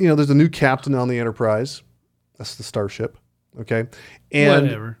there's a new captain on the Enterprise. That's the starship. Okay, and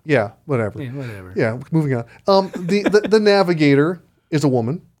whatever. Yeah, whatever. Yeah, whatever. Yeah, moving on. The navigator is a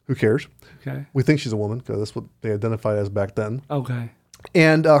woman. Who cares? Okay. We think she's a woman because that's what they identified as back then. Okay.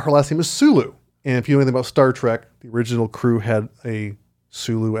 And her last name is Sulu. And if you know anything about Star Trek, the original crew had a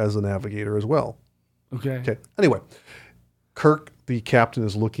Sulu as the navigator as well. Okay. Anyway, Kirk, the captain,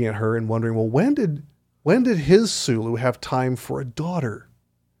 is looking at her and wondering, well, when did his Sulu have time for a daughter?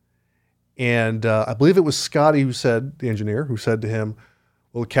 And I believe it was Scotty the engineer, who said to him,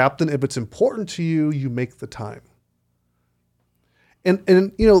 well, Captain, if it's important to you, you make the time. And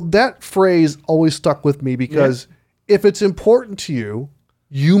that phrase always stuck with me because if it's important to you,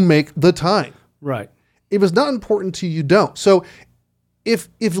 you make the time. Right. If it's not important to you, you don't. So if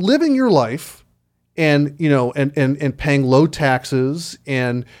living your life and paying low taxes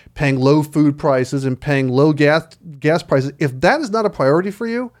and paying low food prices and paying low gas prices, if that is not a priority for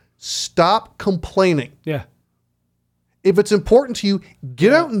you, stop complaining. Yeah. If it's important to you,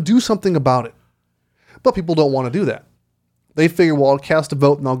 get out and do something about it. But people don't want to do that. They figure, well, I'll cast a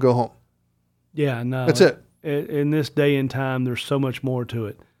vote and I'll go home. Yeah, no. That's it. In this day and time, there's so much more to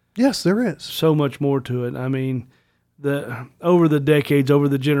it. Yes, there is. So much more to it. I mean, over the decades, over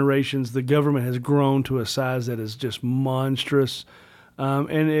the generations, the government has grown to a size that is just monstrous.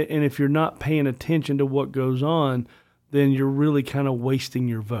 And if you're not paying attention to what goes on, then you're really kind of wasting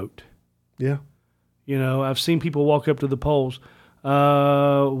your vote. Yeah. I've seen people walk up to the polls.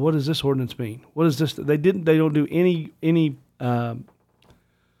 What does this ordinance mean? What is this? They don't do any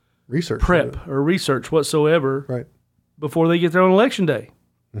research prep or research whatsoever. Right. Before they get there on election day.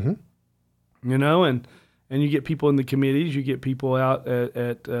 Mm-hmm. And you get people in the committees, you get people out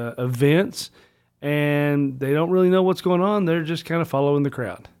at events, and they don't really know what's going on. They're just kind of following the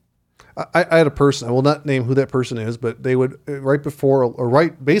crowd. I had a person, I will not name who that person is, but they would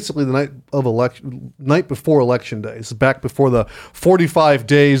basically the night before election day, this is back before the 45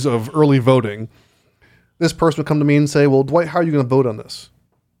 days of early voting, this person would come to me and say, well, Dwight, how are you going to vote on this?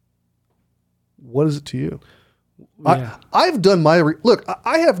 What is it to you? Yeah. I've done look,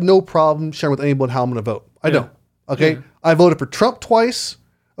 I have no problem sharing with anyone how I'm going to vote. I don't. Okay. Yeah. I voted for Trump twice.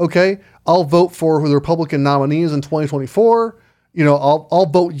 Okay. I'll vote for who the Republican nominee is in 2024. I'll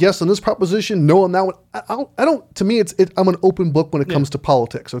vote yes on this proposition, no on that one. I don't, to me, I'm an open book when it comes to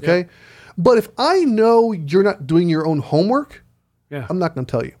politics. Okay. Yeah. But if I know you're not doing your own homework, I'm not going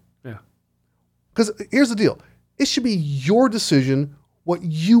to tell you. Yeah. Because here's the deal. It should be your decision what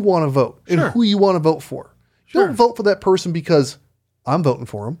you want to vote and who you want to vote for. Sure. Don't vote for that person because I'm voting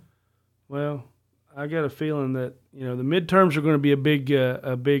for him. Well, I got a feeling that the midterms are going to be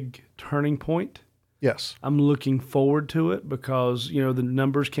a big turning point. Yes, I'm looking forward to it because the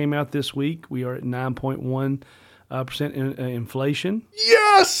numbers came out this week. We are at 9.1% inflation.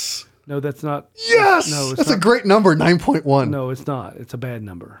 Yes. No, that's not. Yes. No, that's a great number. 9.1. No, it's not. It's a bad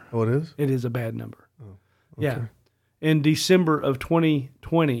number. Oh, it is. It is a bad number. Oh, okay. Yeah. In December of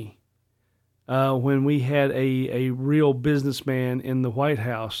 2020. When we had a real businessman in the White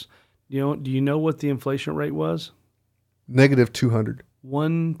House, do you know what the inflation rate was? Negative 200.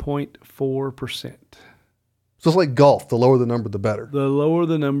 1.4%. So it's like golf. The lower the number, the better. The lower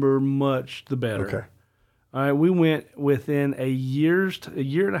the number, much the better. Okay. All right. We went within a year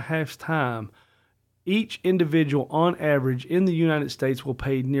and a half's time. Each individual, on average, in the United States will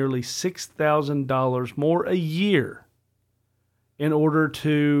pay nearly $6,000 more a year in order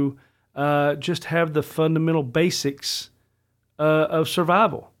to just have the fundamental basics of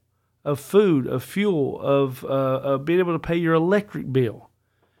survival, of food, of fuel, of being able to pay your electric bill.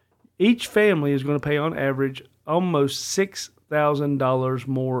 Each family is going to pay on average almost $6,000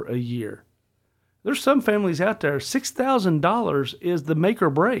 more a year. There's some families out there, $6,000 is the make or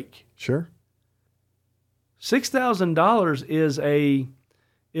break. Sure. $6,000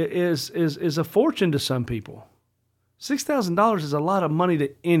 is a fortune to some people. $6,000 is a lot of money to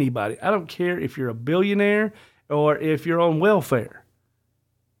anybody. I don't care if you're a billionaire or if you're on welfare.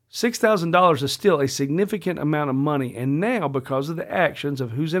 $6,000 is still a significant amount of money. And now, because of the actions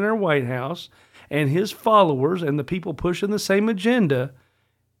of who's in our White House and his followers and the people pushing the same agenda,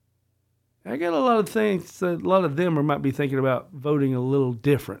 I got a lot of things that a lot of them might be thinking about voting a little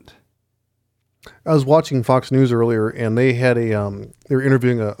different. I was watching Fox News earlier, and they had they were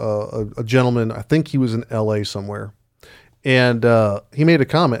interviewing a gentleman. I think he was in L.A. somewhere. And he made a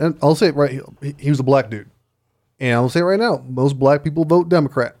comment, and I'll say it right. He was a black dude, and I'll say it right now: most black people vote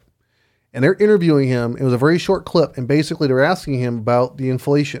Democrat. And they're interviewing him. It was a very short clip, and basically they're asking him about the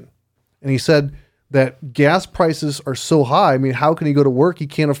inflation. And he said that gas prices are so high. I mean, how can he go to work? He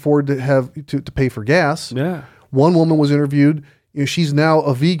can't afford to have to pay for gas. Yeah. One woman was interviewed. She's now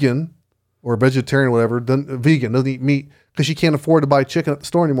a vegan or a vegetarian, or whatever. Doesn't eat meat because she can't afford to buy chicken at the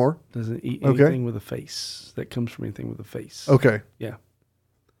store anymore. Doesn't eat anything with a face. That comes from anything with a face. Okay. Yeah.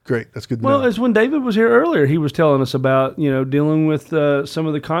 Great. That's good to know. Well, as when David was here earlier, he was telling us about, dealing with some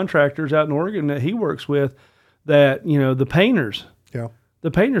of the contractors out in Oregon that he works with that, the painters. Yeah. The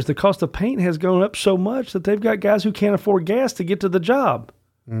painters, the cost of paint has gone up so much that they've got guys who can't afford gas to get to the job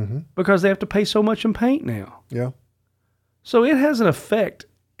because they have to pay so much in paint now. Yeah. So it has an effect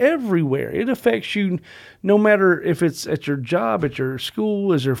everywhere. It affects you no matter if it's at your job, at your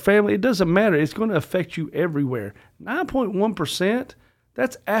school, as your family. It doesn't matter. It's going to affect you everywhere. 9.1%,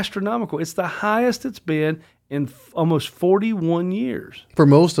 that's astronomical. It's the highest it's been in almost 41 years. For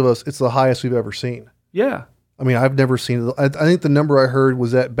most of us, it's the highest we've ever seen. Yeah. I mean, I've never seen it. I think the number I heard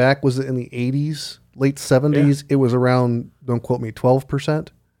was that was it in the 80s, late 70s? Yeah. It was around, don't quote me, 12%.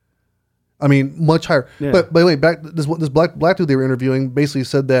 I mean, much higher. Yeah. But by the way, this black dude they were interviewing basically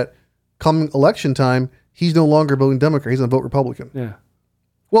said that come election time, he's no longer voting Democrat. He's going to vote Republican. Yeah.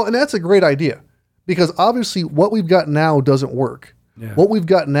 Well, and that's a great idea because obviously what we've got now doesn't work. Yeah. What we've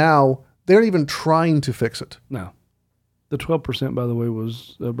got now, they're not even trying to fix it. No. The 12%, by the way,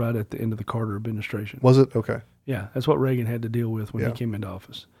 was right at the end of the Carter administration. Was it? Okay. Yeah, that's what Reagan had to deal with when he came into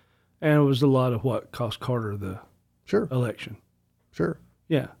office. And it was a lot of what cost Carter the election. Sure.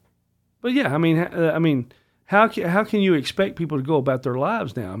 Yeah. But yeah, I mean, how can you expect people to go about their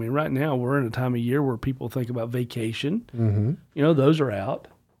lives now? I mean, right now we're in a time of year where people think about vacation. Mm-hmm. You know, those are out.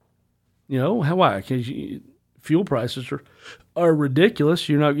 You know, why? Because fuel prices are ridiculous.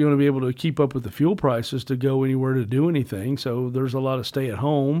 You're not going to be able to keep up with the fuel prices to go anywhere to do anything. So there's a lot of stay at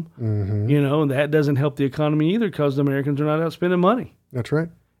home, you know, and that doesn't help the economy either because the Americans are not out spending money. That's right.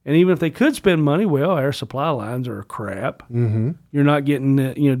 And even if they could spend money, well, our supply lines are crap. Mm-hmm. You're not getting,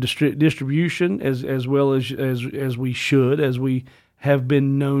 distribution as well as we should, as we have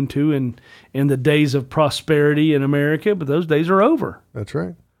been known to in the days of prosperity in America. But those days are over. That's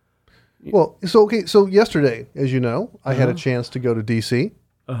right. Well, so yesterday, as you know, I had a chance to go to D.C.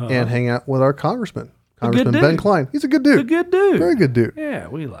 And hang out with our Congressman Ben Klein. He's a good dude. A good dude. Very good dude. Yeah,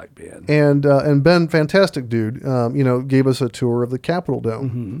 we like Ben. And Ben, fantastic dude, gave us a tour of the Capitol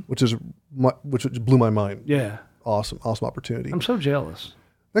Dome, which blew my mind. Yeah. Awesome opportunity. I'm so jealous.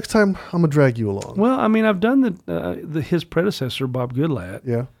 Next time, I'm going to drag you along. Well, I mean, I've done his predecessor, Bob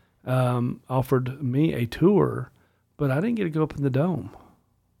Goodlatte, offered me a tour, but I didn't get to go up in the dome.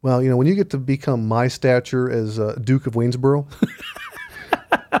 Well, when you get to become my stature as Duke of Waynesboro,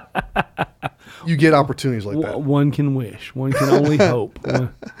 you get opportunities like that. One can wish. One can only hope.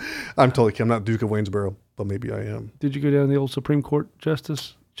 I'm totally kidding. I'm not Duke of Waynesboro, but maybe I am. Did you go down the old Supreme Court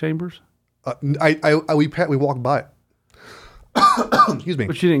Justice Chambers? We walked by it. Excuse me.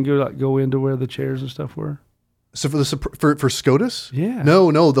 But you didn't go into where the chairs and stuff were? So for SCOTUS? Yeah.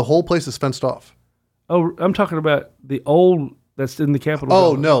 No, the whole place is fenced off. Oh, I'm talking about the old that's in the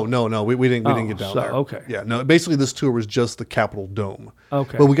Capitol Dome. No. We didn't get down there. Okay. Yeah, no, basically this tour was just the Capitol Dome.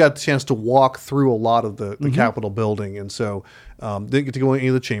 Okay. But we got a chance to walk through a lot of the Capitol building, and so didn't get to go in any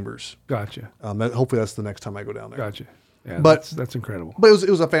of the chambers. Gotcha. Hopefully that's the next time I go down there. Gotcha. Yeah, but that's incredible. But it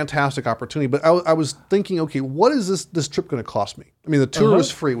was a fantastic opportunity. But I was thinking, okay, what is this trip going to cost me? I mean, the tour was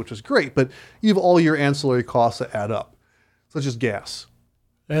free, which was great, but you have all your ancillary costs that add up. So it's just gas.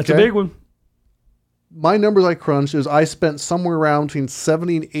 That's a big one. My numbers I crunched is I spent somewhere around between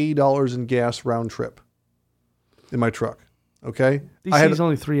 $70 and $80 in gas round trip in my truck. Okay, DC is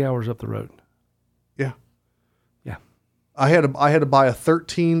only 3 hours up the road. Yeah. I had to buy a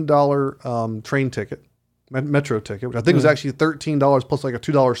 $13 train ticket, metro ticket, which I think was actually $13 plus like a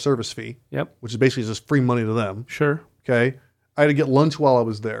 $2 service fee. Yep. Which is basically just free money to them. Sure. Okay. I had to get lunch while I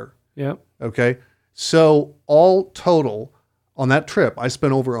was there. Yep. Okay. So all total on that trip, I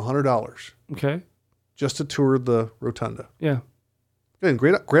spent over $100. Okay. Just to tour the rotunda. Yeah. Again,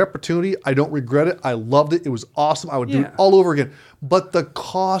 great opportunity. I don't regret it. I loved it. It was awesome. I would do it all over again. But the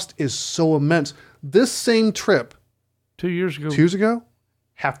cost is so immense. This same trip 2 years ago,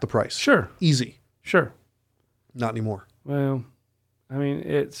 half the price. Sure. Easy. Sure. Not anymore. Well, I mean,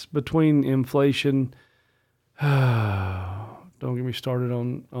 it's between inflation. Don't get me started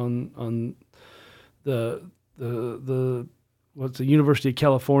on the what's the University of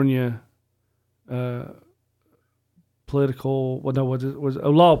California law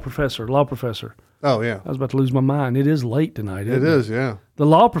professor. Oh yeah. I was about to lose my mind. It is late tonight. It is, yeah. The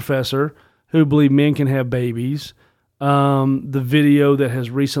law professor who believed men can have babies. The video that has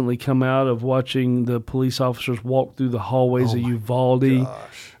recently come out of watching the police officers walk through the hallways of Uvalde.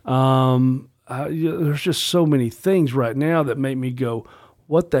 There's just so many things right now that make me go,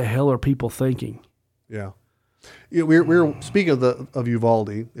 what the hell are people thinking? Yeah. We're speaking of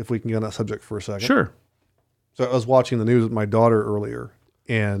Uvalde, if we can get on that subject for a second. Sure. So I was watching the news with my daughter earlier,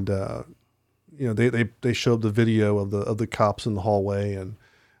 and they showed the video of the cops in the hallway, and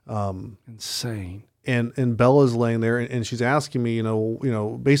insane. And Bella's laying there, and she's asking me,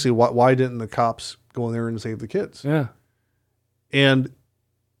 basically why didn't the cops go in there and save the kids? Yeah. And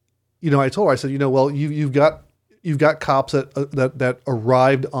I told her, I said, well, you've got cops that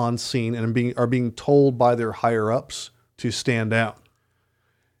arrived on scene and are being told by their higher ups to stand down.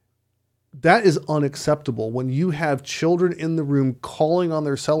 that is unacceptable when you have children in the room calling on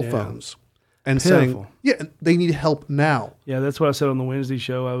their cell phones and saying, they need help now. Yeah, that's what I said on the Wednesday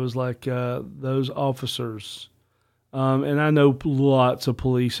show. I was like, those officers, and I know lots of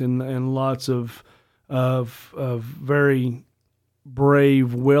police and lots of very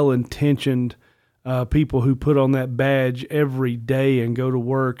brave, well-intentioned people who put on that badge every day and go to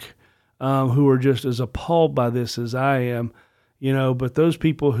work, who are just as appalled by this as I am. But those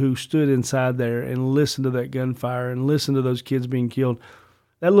people who stood inside there and listened to that gunfire and listened to those kids being killed,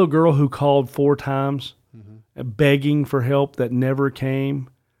 that little girl who called 4 times begging for help that never came,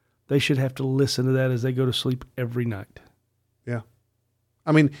 they should have to listen to that as they go to sleep every night. Yeah.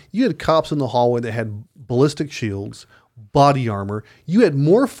 I mean, you had cops in the hallway that had ballistic shields, body armor. You had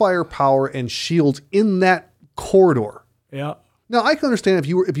more firepower and shields in that corridor. Yeah. Now, I can understand if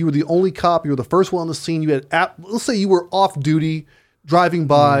you were the only cop, you were the first one on the scene, you had, let's say you were off duty, driving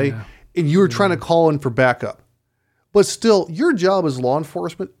by, and you were trying to call in for backup. But still, your job as law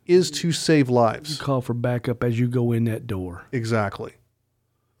enforcement is to save lives. You call for backup as you go in that door. Exactly.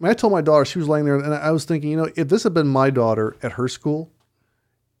 I mean, I told my daughter, she was laying there, and I was thinking, if this had been my daughter at her school,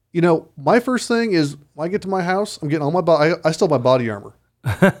 my first thing is when I get to my house, I'm getting all my I still have my body armor.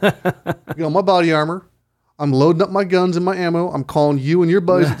 Get on my body armor. I'm loading up my guns and my ammo. I'm calling you and your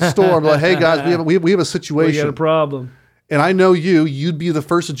buddies at the store. I'm like, hey guys, we have a situation. We got a problem. And I know you'd be the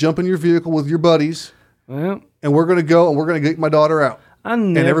first to jump in your vehicle with your buddies. Well, and we're going to go and we're going to get my daughter out.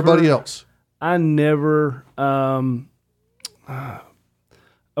 And everybody else. I never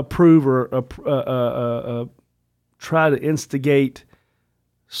approve or try to instigate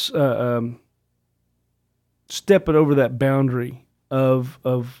stepping over that boundary of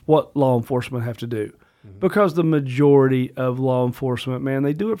what law enforcement have to do. Because the majority of law enforcement, man,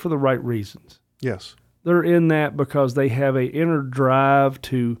 they do it for the right reasons. Yes. They're in that because they have an inner drive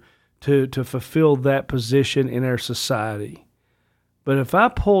to fulfill that position in our society. But if I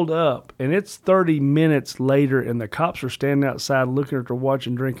pulled up and it's 30 minutes later and the cops are standing outside looking at their watch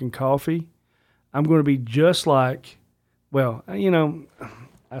and drinking coffee, I'm going to be just like,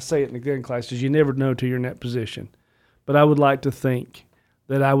 I say it in the gun classes, you never know till you're in that position. But I would like to think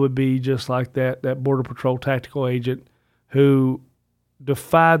that I would be just like that Border Patrol tactical agent who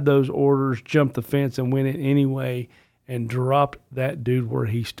defied those orders, jumped the fence, and went in anyway and dropped that dude where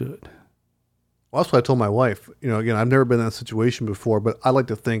he stood. Well, that's what I told my wife. Again, I've never been in that situation before, but I like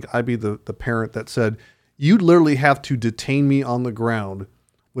to think I'd be the parent that said, you literally have to detain me on the ground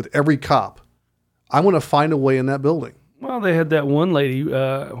with every cop. I want to find a way in that building. Well, they had that one lady,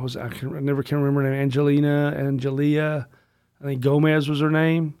 I never can remember her name, Angelia, I think Gomez was her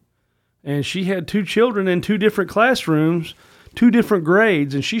name. And she had 2 children in 2 different classrooms, 2 different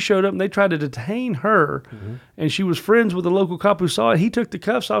grades. And she showed up and they tried to detain her. Mm-hmm. And she was friends with the local cop who saw it. He took the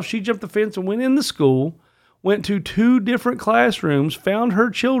cuffs off. She jumped the fence and went in the school, went to 2 different classrooms, found her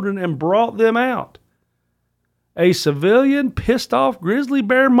children and brought them out. A civilian pissed off grizzly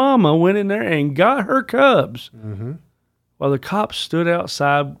bear mama went in there and got her cubs. Mm-hmm. While the cops stood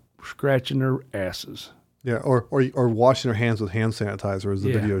outside scratching their asses. Yeah, or washing their hands with hand sanitizer, as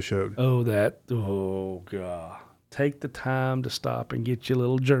the video showed. Oh, God. Take the time to stop and get your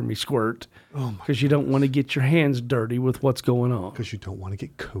little germy squirt because you don't want to get your hands dirty with what's going on. Because you don't want to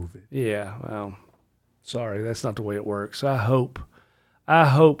get COVID. Yeah, well, sorry, that's not the way it works. I hope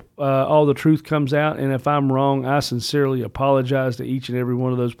all the truth comes out, and if I'm wrong, I sincerely apologize to each and every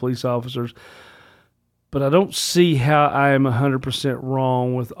one of those police officers. But I don't see how I am 100%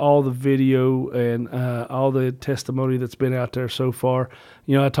 wrong with all the video and all the testimony that's been out there so far.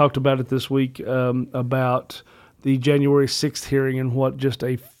 I talked about it this week about the January 6th hearing and what just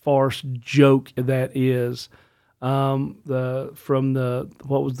a farce joke that is. What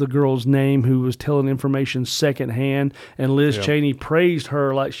was the girl's name who was telling information secondhand, and Liz Cheney praised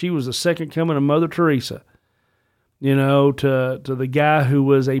her like she was the second coming of Mother Teresa. To the guy who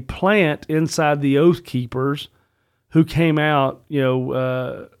was a plant inside the Oath Keepers who came out,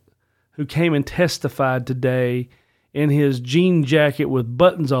 who came and testified today in his jean jacket with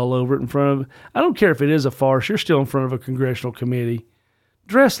buttons all over it in front of, I don't care if it is a farce, you're still in front of a congressional committee.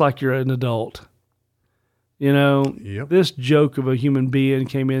 Dress like you're an adult. This joke of a human being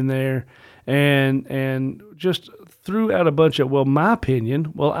came in there and just threw out a bunch of, my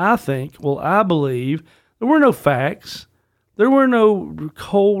opinion, I believe. There were no facts. There were no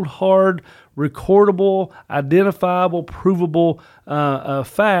cold, hard, recordable, identifiable, provable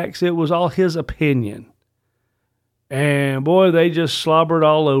facts. It was all his opinion. And boy, they just slobbered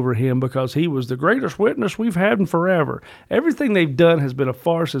all over him because he was the greatest witness we've had in forever. Everything they've done has been a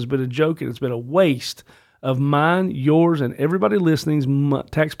farce, has been a joke, and it's been a waste of mine, yours, and everybody listening's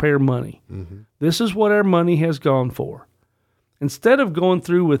taxpayer money. Mm-hmm. This is what our money has gone for. Instead of going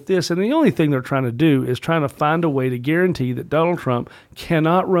through with this, and the only thing they're trying to do is trying to find a way to guarantee that Donald Trump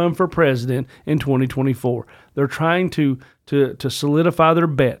cannot run for president in 2024. They're trying to solidify their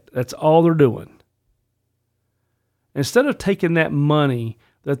bet. That's all they're doing. Instead of taking that money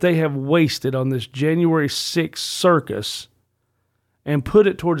that they have wasted on this January 6th circus and put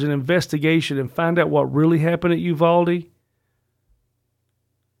it towards an investigation and find out what really happened at Uvalde,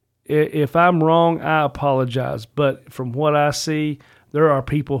 if I'm wrong, I apologize. But from what I see, there are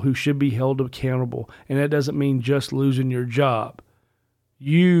people who should be held accountable. And that doesn't mean just losing your job.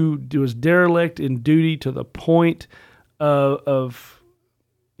 You was derelict in duty to the point of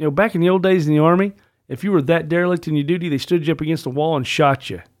back in the old days in the Army, if you were that derelict in your duty, they stood you up against a wall and shot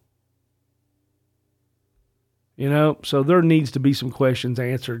you. So there needs to be some questions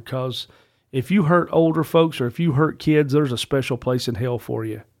answered, because if you hurt older folks or if you hurt kids, there's a special place in hell for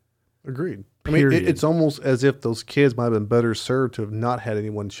you. Agreed. Period. I mean, it's almost as if those kids might have been better served to have not had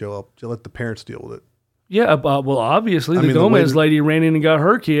anyone show up, to let the parents deal with it. Yeah, well, obviously, the Gomez lady ran in and got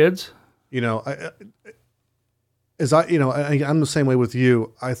her kids. I'm the same way with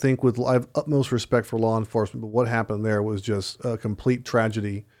you. I think I have utmost respect for law enforcement, but what happened there was just a complete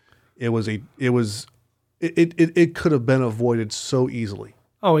tragedy. It could have been avoided so easily.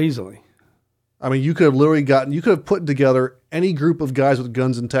 Oh, easily. I mean, you could have put together any group of guys with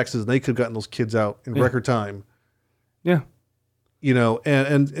guns in Texas, and they could have gotten those kids out in record time. Yeah. But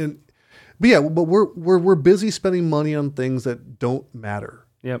we're busy spending money on things that don't matter.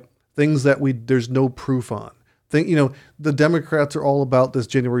 Yep. Things that there's no proof on. The Democrats are all about this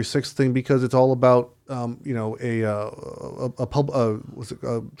January 6th thing because it's all about,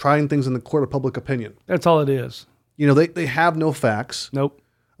 trying things in the court of public opinion. That's all it is. They have no facts. Nope.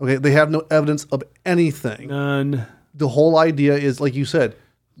 Okay. They have no evidence of anything. None. The whole idea is, like you said,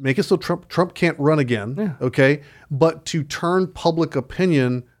 make it so Trump can't run again. Yeah. Okay. But to turn public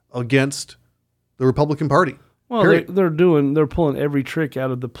opinion against the Republican Party. Well, they're pulling every trick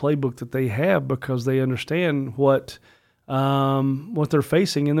out of the playbook that they have because they understand what they're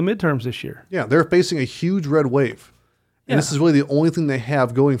facing in the midterms this year. Yeah, they're facing a huge red wave, and this is really the only thing they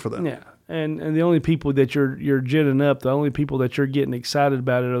have going for them. Yeah, and the only people that you're ginning up, the only people that you're getting excited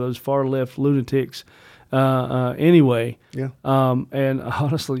about it are those far left lunatics. Anyway, yeah. And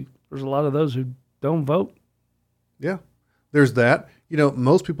honestly, there's a lot of those who don't vote. Yeah, there's that.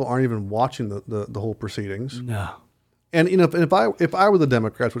 Most people aren't even watching the whole proceedings. No. And if I were the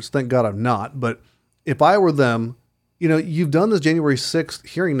Democrats, which thank God I'm not, but if I were them, you've done this January 6th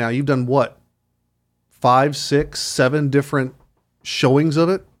hearing now. You've done what? 5, 6, 7 different showings of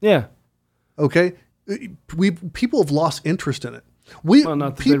it? Yeah. Okay. People have lost interest in it.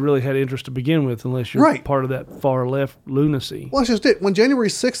 Not that they really had interest to begin with, unless you're part of that far left lunacy. Well, that's just it. When January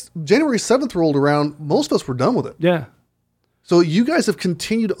 7th rolled around, most of us were done with it. Yeah. So you guys have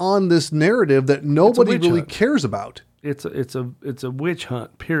continued on this narrative that nobody really cares about. It's a witch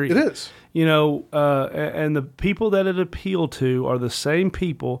hunt, period. It is. And the people that it appealed to are the same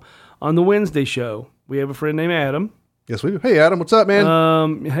people. On the Wednesday show, we have a friend named Adam. Yes, we do. Hey, Adam, what's up,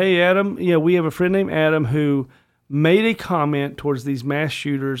 man? Hey, Adam. Yeah, we have a friend named Adam who made a comment towards these mass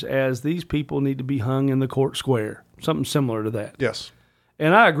shooters as these people need to be hung in the court square. Something similar to that. Yes.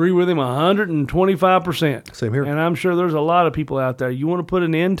 And I agree with him 125%. Same here. And I'm sure there's a lot of people out there. You want to put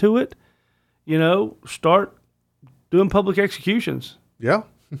an end to it? Start doing public executions. Yeah.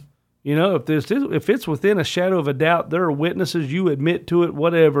 If it's within a shadow of a doubt, there are witnesses, you admit to it,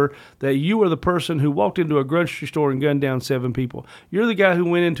 whatever, that you are the person who walked into a grocery store and gunned down 7 people. You're the guy who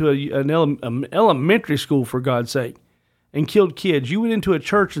went into an elementary school, for God's sake, and killed kids. You went into a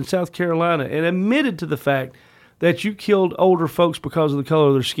church in South Carolina and admitted to the fact that you killed older folks because of the color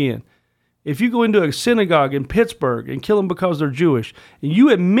of their skin. If you go into a synagogue in Pittsburgh and kill them because they're Jewish, and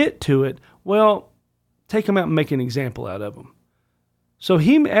you admit to it, well, take them out and make an example out of them. So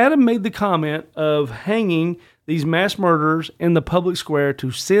Adam made the comment of hanging these mass murderers in the public square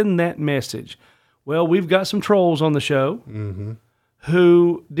to send that message. Well, we've got some trolls on the show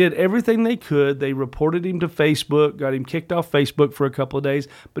who did everything they could. They reported him to Facebook, got him kicked off Facebook for a couple of days.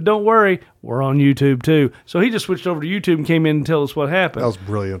 But don't worry, we're on YouTube too. So he just switched over to YouTube and came in and tell us what happened. That was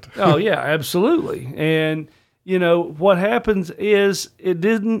brilliant. Oh, yeah, absolutely. And, what happens is it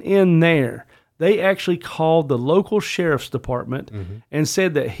didn't end there. They actually called the local sheriff's department and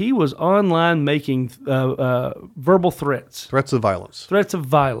said that he was online making verbal threats. Threats of violence. Threats of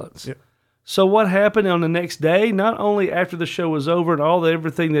violence. Yep. So what happened on the next day, not only after the show was over and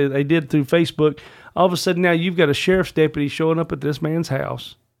everything that they did through Facebook, all of a sudden now you've got a sheriff's deputy showing up at this man's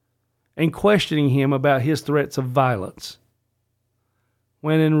house and questioning him about his threats of violence.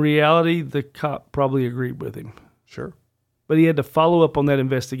 When in reality, the cop probably agreed with him. Sure. But he had to follow up on that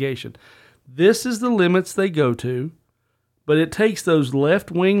investigation. This is the limits they go to, but it takes those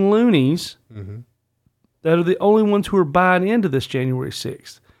left-wing loonies that are the only ones who are buying into this January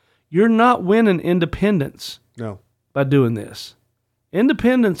 6th. You're not winning independents by doing this.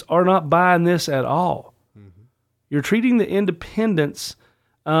 Independents are not buying this at all. You're treating the independents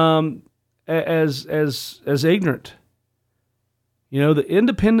as ignorant. You know, the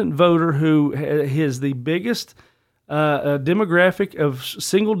independent voter who is the biggest single demographic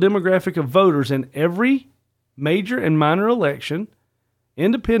of voters in every major and minor election,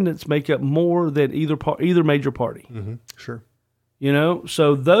 independents make up more than either major party. Sure. You know,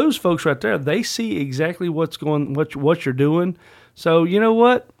 so those folks right there, they see exactly what you're doing. So you know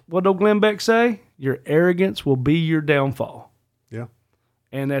what? What did Glenn Beck say? Your arrogance will be your downfall. Yeah.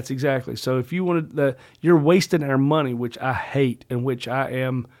 And that's exactly. So if you wanted you're wasting our money, which I hate and which I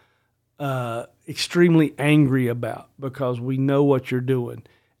am extremely angry about, because we know what you're doing.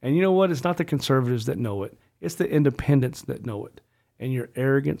 And you know what? It's not the conservatives that know it. It's the independents that know it. And your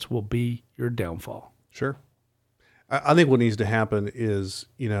arrogance will be your downfall. Sure. I think what needs to happen is,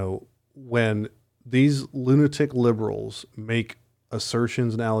 you know, when these lunatic liberals make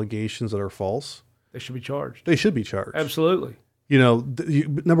assertions and allegations that are false, they should be charged. They should be charged. Absolutely. You know,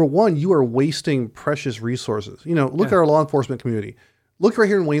 number one, you are wasting precious resources. You know, look at our law enforcement community. Look right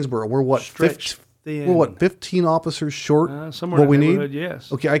here in Waynesboro. We're what, 15 officers short? Somewhere what in we the need? neighborhood, yes.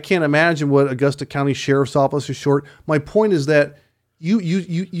 Okay, I can't imagine what Augusta County Sheriff's Office is short. My point is that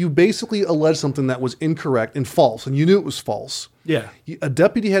you basically alleged something that was incorrect and false, and you knew it was false. Yeah. A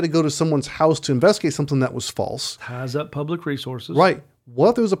deputy had to go to someone's house to investigate something that was false. Ties up public resources. Right. What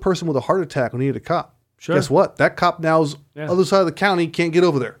if there was a person with a heart attack who needed a cop? Sure. Guess what? That cop now's other side of the county, can't get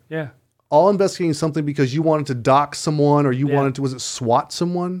over there. Yeah. All investigating something because you wanted to dock someone or you wanted to, was it SWAT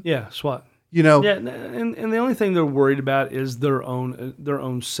someone? Yeah, SWAT. You know. Yeah, and the only thing they're worried about is their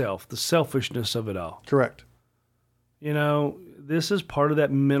own self, the selfishness of it all. Correct. You know, this is part of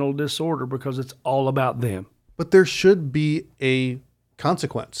that mental disorder because it's all about them. But there should be a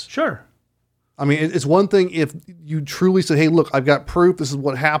consequence. Sure. I mean, it's one thing if you truly said, hey, look, I've got proof. This is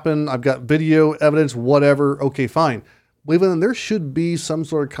what happened. I've got video evidence, whatever. Okay, fine. But even then, there should be some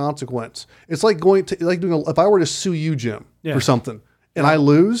sort of consequence. It's like if I were to sue you, Jim, for something and I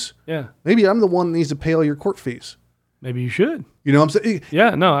lose, maybe I'm the one that needs to pay all your court fees. Maybe you should. You know what I'm saying?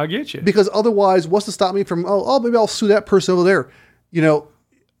 Yeah, no, I get you. Because otherwise, what's to stop me from, maybe I'll sue that person over there. You know,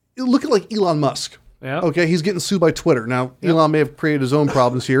 look at like Elon Musk. Yeah. Okay, he's getting sued by Twitter. Now, Elon may have created his own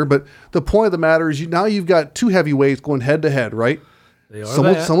problems here, but the point of the matter is now you've got two heavyweights going head to head, right? They are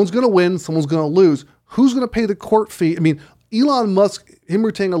someone's going to win, someone's going to lose. Who's going to pay the court fee? I mean, Elon Musk, him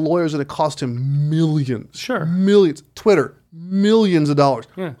retaining a lawyer is going to cost him millions. Sure. Millions. Twitter, millions of dollars.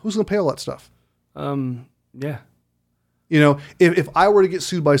 Yeah. Who's going to pay all that stuff? Yeah. You know, if I were to get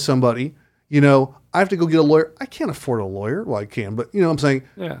sued by somebody, you know, I have to go get a lawyer. I can't afford a lawyer. Well, I can, but you know what I'm saying?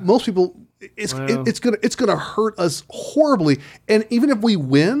 Yeah. Most people, it's gonna hurt us horribly. And even if we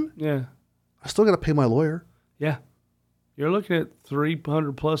win, I still got to pay my lawyer. Yeah. You're looking at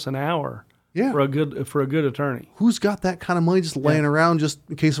 $300 plus an hour. Yeah. For a good attorney. Who's got that kind of money just laying around just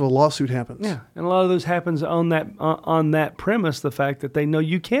in case of a lawsuit happens? Yeah. And a lot of those happens on that premise, the fact that they know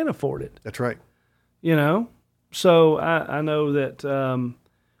you can't afford it. That's right. You know? So I know that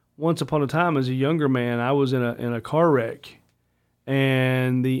once upon a time as a younger man, I was in a car wreck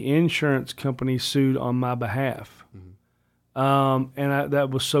and the insurance company sued on my behalf. Mm-hmm. And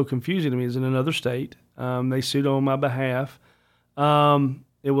that was so confusing to me. It was in another state. They sued on my behalf.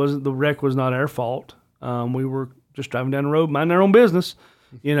 The wreck was not our fault. We were just driving down the road, minding our own business,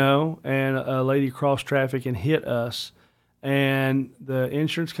 you know, and a lady crossed traffic and hit us. And the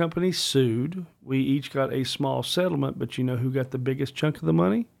insurance company sued. We each got a small settlement, but you know who got the biggest chunk of the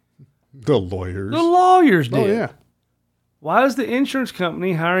money? The lawyers. The lawyers did. Oh, yeah. Why is the insurance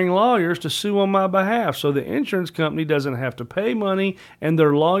company hiring lawyers to sue on my behalf? So the insurance company doesn't have to pay money, and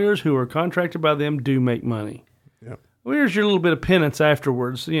their lawyers who are contracted by them do make money. Yep. Well, here's your little bit of penance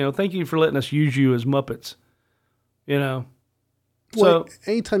afterwards. You know, thank you for letting us use you as Muppets. You know. Well,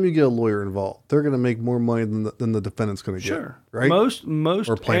 anytime you get a lawyer involved, they're going to make more money than the defendant's going to get. Sure. Right? Most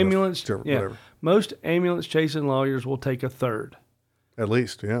or plaintiff, whatever. Most ambulance chasing lawyers will take a third. At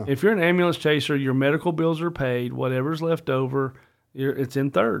least, yeah. If you're an ambulance chaser, your medical bills are paid. Whatever's left over, it's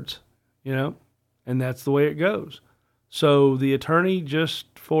in thirds, you know, and that's the way it goes. So the attorney, just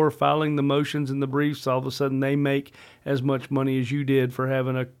for filing the motions and the briefs, all of a sudden they make as much money as you did for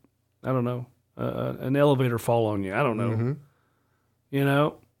having an elevator fall on you. I don't know. Mm-hmm. You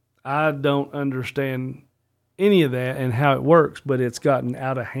know, I don't understand any of that and how it works, but it's gotten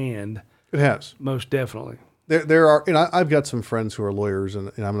out of hand. It has. Most definitely. There are, and I've got some friends who are lawyers,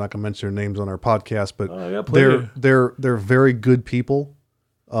 and I'm not going to mention their names on our podcast, but they're very good people.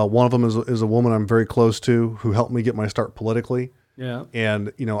 One of them is a woman I'm very close to who helped me get my start politically. Yeah.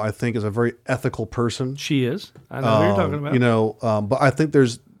 And, I think is a very ethical person. She is. I know who you're talking about. But I think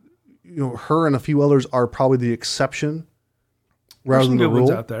there's, her and a few others are probably the exception rather than the rule. There's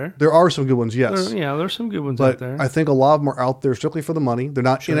some good ones out there. There are some good ones, yes. There's some good ones out there. I think a lot of them are out there strictly for the money. They're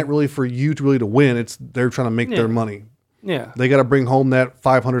not in it really for you to win. They're trying to make their money. Yeah. They got to bring home that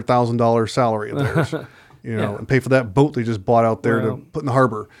 $500,000 salary of theirs, and pay for that boat they just bought out there to put in the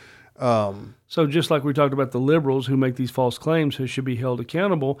harbor. So just like we talked about the liberals who make these false claims who should be held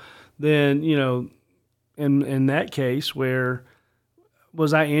accountable, then, in that case where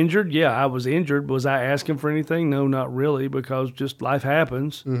was I injured? Yeah, I was injured. Was I asking for anything? No, not really, because just life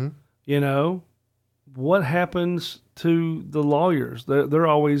happens. Mm-hmm. What happens to the lawyers? They're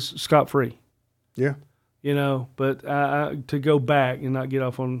always scot-free. Yeah. But to go back and not get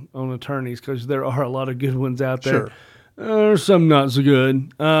off on attorneys, because there are a lot of good ones out there. Sure. There's some not so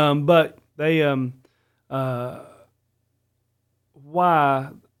good. But they, why,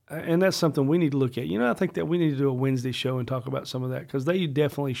 and that's something we need to look at. I think that we need to do a Wednesday show and talk about some of that, because they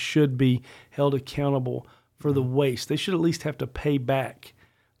definitely should be held accountable for the waste. They should at least have to pay back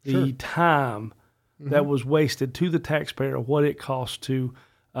the time that was wasted to the taxpayer, what it costs to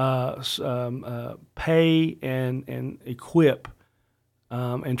pay and equip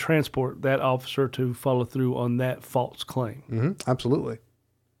and transport that officer to follow through on that false claim. Mm-hmm.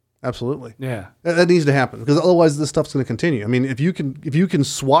 Absolutely. Yeah. That needs to happen, because otherwise this stuff's going to continue. I mean, if you can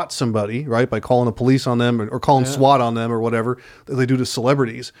SWAT somebody, right, by calling the police on them or calling SWAT on them or whatever that they do to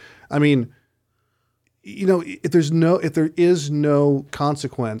celebrities. I mean, if there is no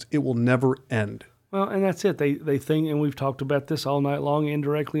consequence, it will never end. Well, and that's it. They think, and we've talked about this all night long,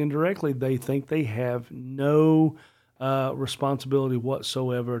 indirectly, they think they have no responsibility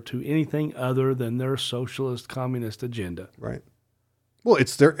whatsoever to anything other than their socialist communist agenda. Right. Well,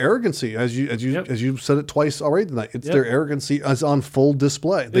 it's their arrogancy, as you said it twice already tonight. It's their arrogancy is on full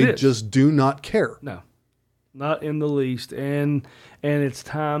display. They just do not care. No, not in the least. And it's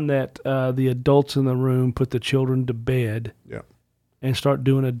time that the adults in the room put the children to bed. Yeah. And start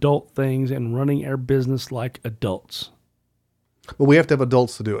doing adult things and running our business like adults. But we have to have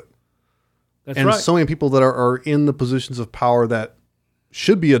adults to do it. That's right. And so many people that are in the positions of power that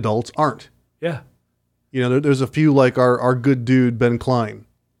should be adults aren't. Yeah. There's a few like our good dude, Ben Klein.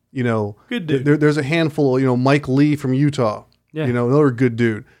 Good dude. There's a handful, Mike Lee from Utah. Yeah. Another good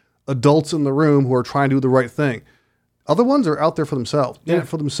dude. Adults in the room who are trying to do the right thing. Other ones are out there for themselves, doing it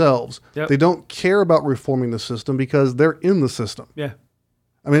for themselves. Yep. They don't care about reforming the system because they're in the system. Yeah.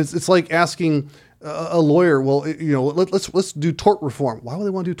 I mean, it's like asking a lawyer, well, let's do tort reform. Why would they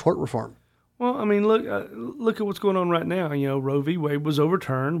want to do tort reform? Well, I mean, look at what's going on right now. Roe v. Wade was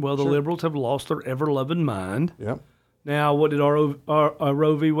overturned. Well, the liberals have lost their ever-loving mind. Yep. Now, what did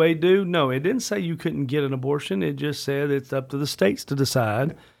Roe v. Wade do? No, it didn't say you couldn't get an abortion. It just said it's up to the states to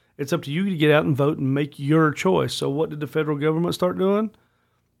decide. It's up to you to get out and vote and make your choice. So what did the federal government start doing?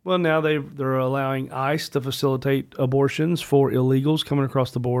 Well, now they're allowing ICE to facilitate abortions for illegals coming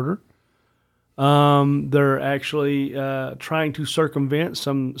across the border. They're actually trying to circumvent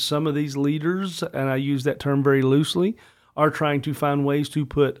some of these leaders, and I use that term very loosely, are trying to find ways to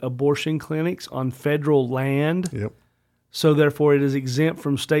put abortion clinics on federal land. Yep. So therefore it is exempt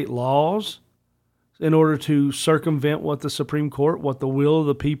from state laws in order to circumvent what the Supreme Court, what the will of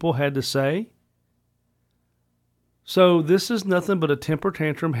the people had to say. So this is nothing but a temper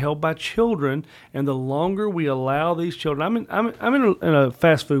tantrum held by children, and the longer we allow these children, I'm in a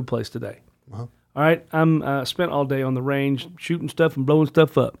fast food place today. Uh-huh. All right, I'm spent all day on the range shooting stuff and blowing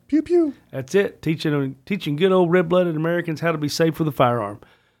stuff up. Pew pew. That's it. Teaching good old red-blooded Americans how to be safe with a firearm.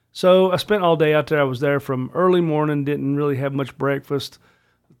 So I spent all day out there. I was there from early morning. Didn't really have much breakfast.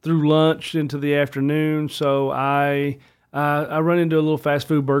 Through lunch into the afternoon. So I run into a little fast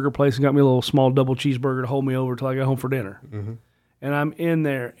food burger place and got me a little small double cheeseburger to hold me over till I got home for dinner. Mm-hmm. And I'm in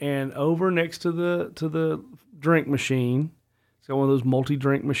there, and over next to the drink machine, it's got one of those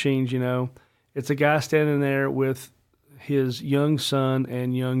multi-drink machines, It's a guy standing there with his young son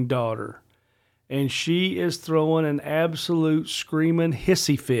and young daughter. And she is throwing an absolute screaming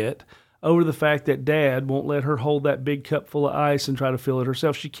hissy fit over the fact that Dad won't let her hold that big cup full of ice and try to fill it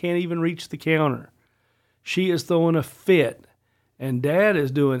herself. She can't even reach the counter. She is throwing a fit, and Dad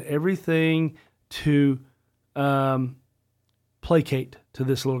is doing everything to placate to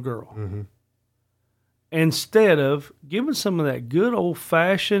this little girl. Mm-hmm. instead of giving some of that good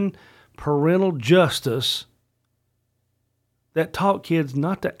old-fashioned parental justice that taught kids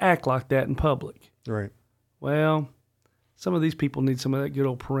not to act like that in public. Right. Well, some of these people need some of that good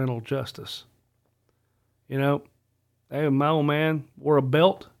old parental justice. You know, hey, my old man wore a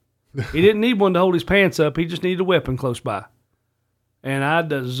belt. He didn't need one to hold his pants up. He just needed a weapon close by. And I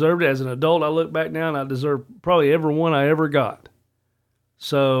deserved it as an adult. I look back now and I deserve probably every one I ever got.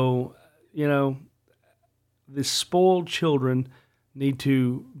 So, you know, the spoiled children need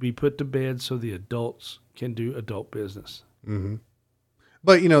to be put to bed so the adults can do adult business. Mm-hmm.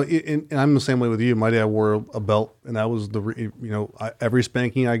 But, you know, and I'm the same way with you. My dad wore a belt, and that was every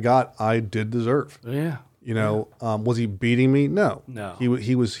spanking I got, I did deserve. Yeah. You know, was he beating me? No.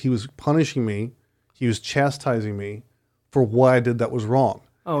 He was punishing me. He was chastising me for what I did that was wrong.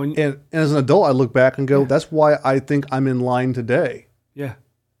 Oh, and as an adult, I look back and go, that's why I think I'm in line today. Yeah.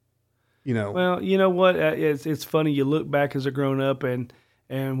 You know. Well, you know what? It's funny. You look back as a grown up, and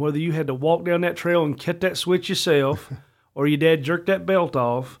whether you had to walk down that trail and cut that switch yourself, or your dad jerked that belt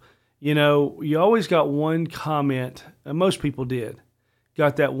off, you know, you always got one comment. Most people did.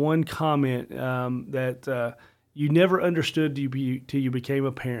 Got that one comment that you never understood till you became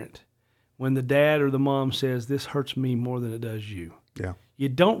a parent. When the dad or the mom says, "This hurts me more than it does you." Yeah. You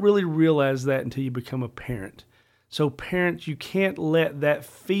don't really realize that until you become a parent. So parents, you can't let that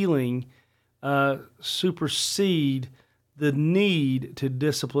feeling supersede the need to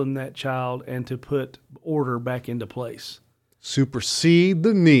discipline that child and to put order back into place. Supersede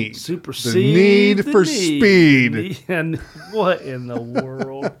the need. Supersede the need for need. speed. And what in the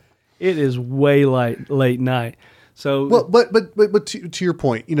world? It is way late night. So well, but to your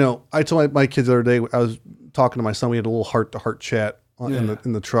point, you know, I told my kids the other day, I was talking to my son. We had a little heart-to-heart chat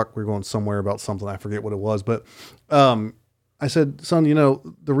in the truck. We were going somewhere about something. I forget what it was, but I said, "Son, you know,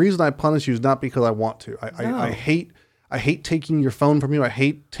 the reason I punish you is not because I want to. I hate taking your phone from you. I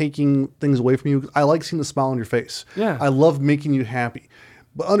hate taking things away from you. I like seeing the smile on your face. Yeah. I love making you happy.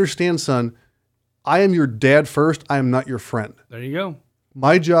 But understand, son, I am your dad first. I am not your friend. There you go.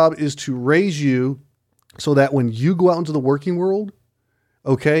 My job is to raise you so that when you go out into the working world,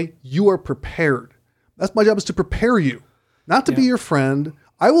 okay, you are prepared. That's my job, is to prepare you, not to be your friend.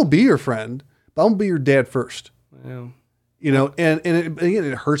 I will be your friend, but I'm going to be your dad first." Well, you know, and again,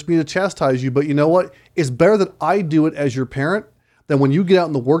 it hurts me to chastise you, but you know what? It's better that I do it as your parent than when you get out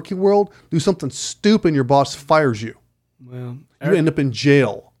in the working world, do something stupid and your boss fires you. Well, you end up in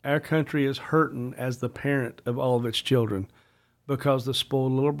jail. Our country is hurting as the parent of all of its children because the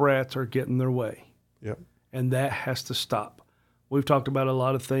spoiled little brats are getting their way. Yep. And that has to stop. We've talked about a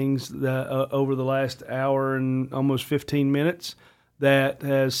lot of things that, over the last hour and almost 15 minutes that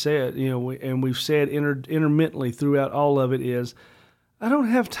has said, you know, and we've said intermittently throughout all of it is, I don't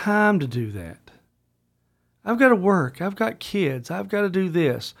have time to do that. I've got to work. I've got kids. I've got to do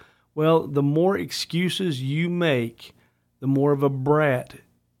this. Well, the more excuses you make, the more of a brat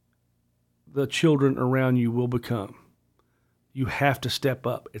the children around you will become. You have to step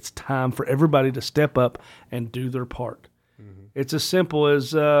up. It's time for everybody to step up and do their part. Mm-hmm. It's as simple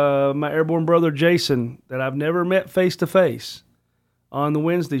as my airborne brother Jason, that I've never met face to face, on the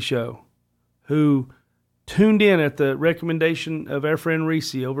Wednesday show, who tuned in at the recommendation of our friend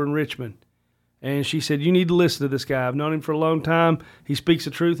Reese over in Richmond. And she said, "You need to listen to this guy. I've known him for a long time. He speaks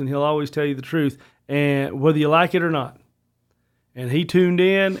the truth, and he'll always tell you the truth, and whether you like it or not." And he tuned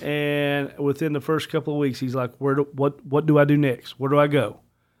in, and within the first couple of weeks, he's like, what do I do next? Where do I go?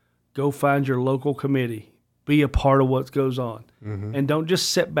 Go find your local committee. Be a part of what goes on. Mm-hmm. And don't just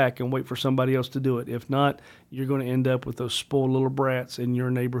sit back and wait for somebody else to do it. If not, you're going to end up with those spoiled little brats in your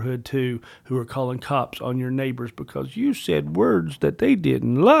neighborhood too, who are calling cops on your neighbors because you said words that they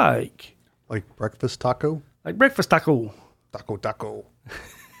didn't like. Like breakfast taco? Like breakfast taco. Taco.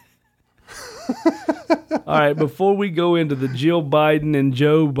 All right, before we go into the Jill Biden and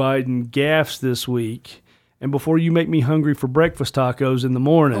Joe Biden gaffes this week, and before you make me hungry for breakfast tacos in the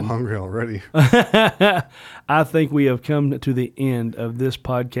morning. I'm hungry already. I think we have come to the end of this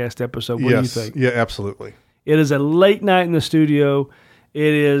podcast episode. What do you think? Yeah, absolutely. It is a late night in the studio.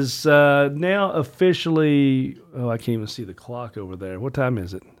 It is now officially, I can't even see the clock over there. What time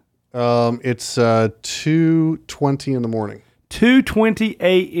is it? It's 2:20 in the morning. 2:20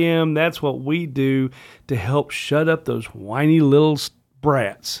 a.m. That's what we do to help shut up those whiny little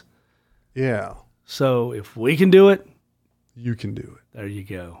brats. Yeah. So if we can do it, you can do it. There you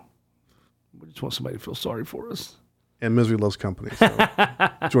go. We just want somebody to feel sorry for us. and misery loves company. So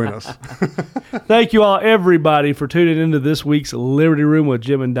join us. Thank you all, everybody, for tuning into this week's Liberty Room with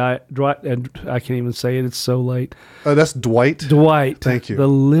Jim and Dwight. And I can't even say it. It's so late. That's Dwight. Dwight. Thank you. The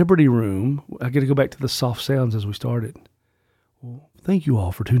Liberty Room. I got to go back to the soft sounds as we started. Well, thank you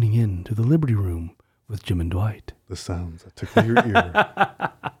all for tuning in to the Liberty Room with Jim and Dwight. The sounds that tickle your ear.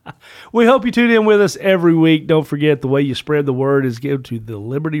 We hope you tune in with us every week. Don't forget, the way you spread the word is go to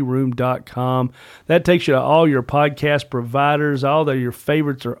thelibertyroom.com. That takes you to all your podcast providers. All your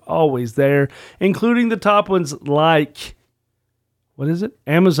favorites are always there, including the top ones like, what is it?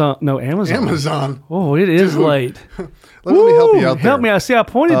 Amazon. No, Amazon. Amazon. Oh, it is late. Let me help you out there. Help me. I see I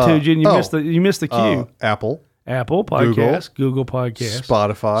pointed to you and you missed the cue. Apple Podcast, Google Podcast,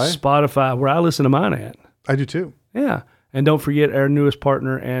 Spotify, where I listen to mine at. I do too. Yeah. And don't forget our newest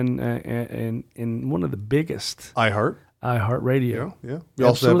partner and one of the biggest, iHeartRadio. Yeah. We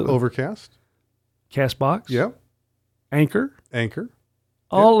also have Overcast, Castbox, yeah, Anchor.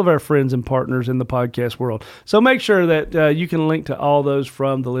 All of our friends and partners in the podcast world. So make sure that you can link to all those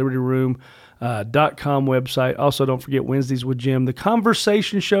from the LibertyRoom.com website. Also, don't forget Wednesdays with Jim, the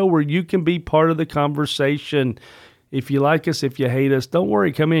conversation show where you can be part of the conversation. If you like us, if you hate us, don't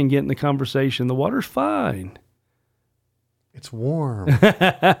worry. Come in and get in the conversation. The water's fine. It's warm.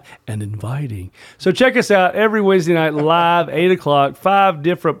 And inviting. So check us out every Wednesday night live, 8 o'clock, 5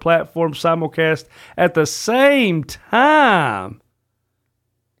 different platforms simulcast at the same time.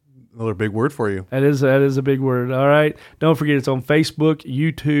 Another big word for you. That is a big word. All right. Don't forget it's on Facebook,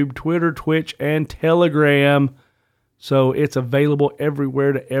 YouTube, Twitter, Twitch, and Telegram. So it's available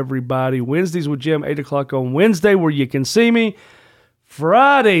everywhere to everybody. Wednesdays with Jim, 8 o'clock on Wednesday, where you can see me.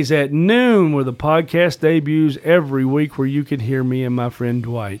 Fridays at noon, where the podcast debuts every week, where you can hear me and my friend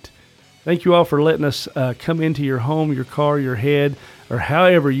Dwight. Thank you all for letting us come into your home, your car, your head, or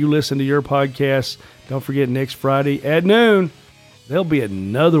however you listen to your podcasts. Don't forget, next Friday at noon, there'll be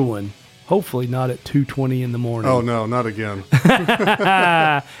another one. Hopefully not at 2:20 in the morning. Oh, no, not again.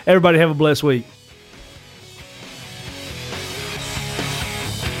 Everybody have a blessed week.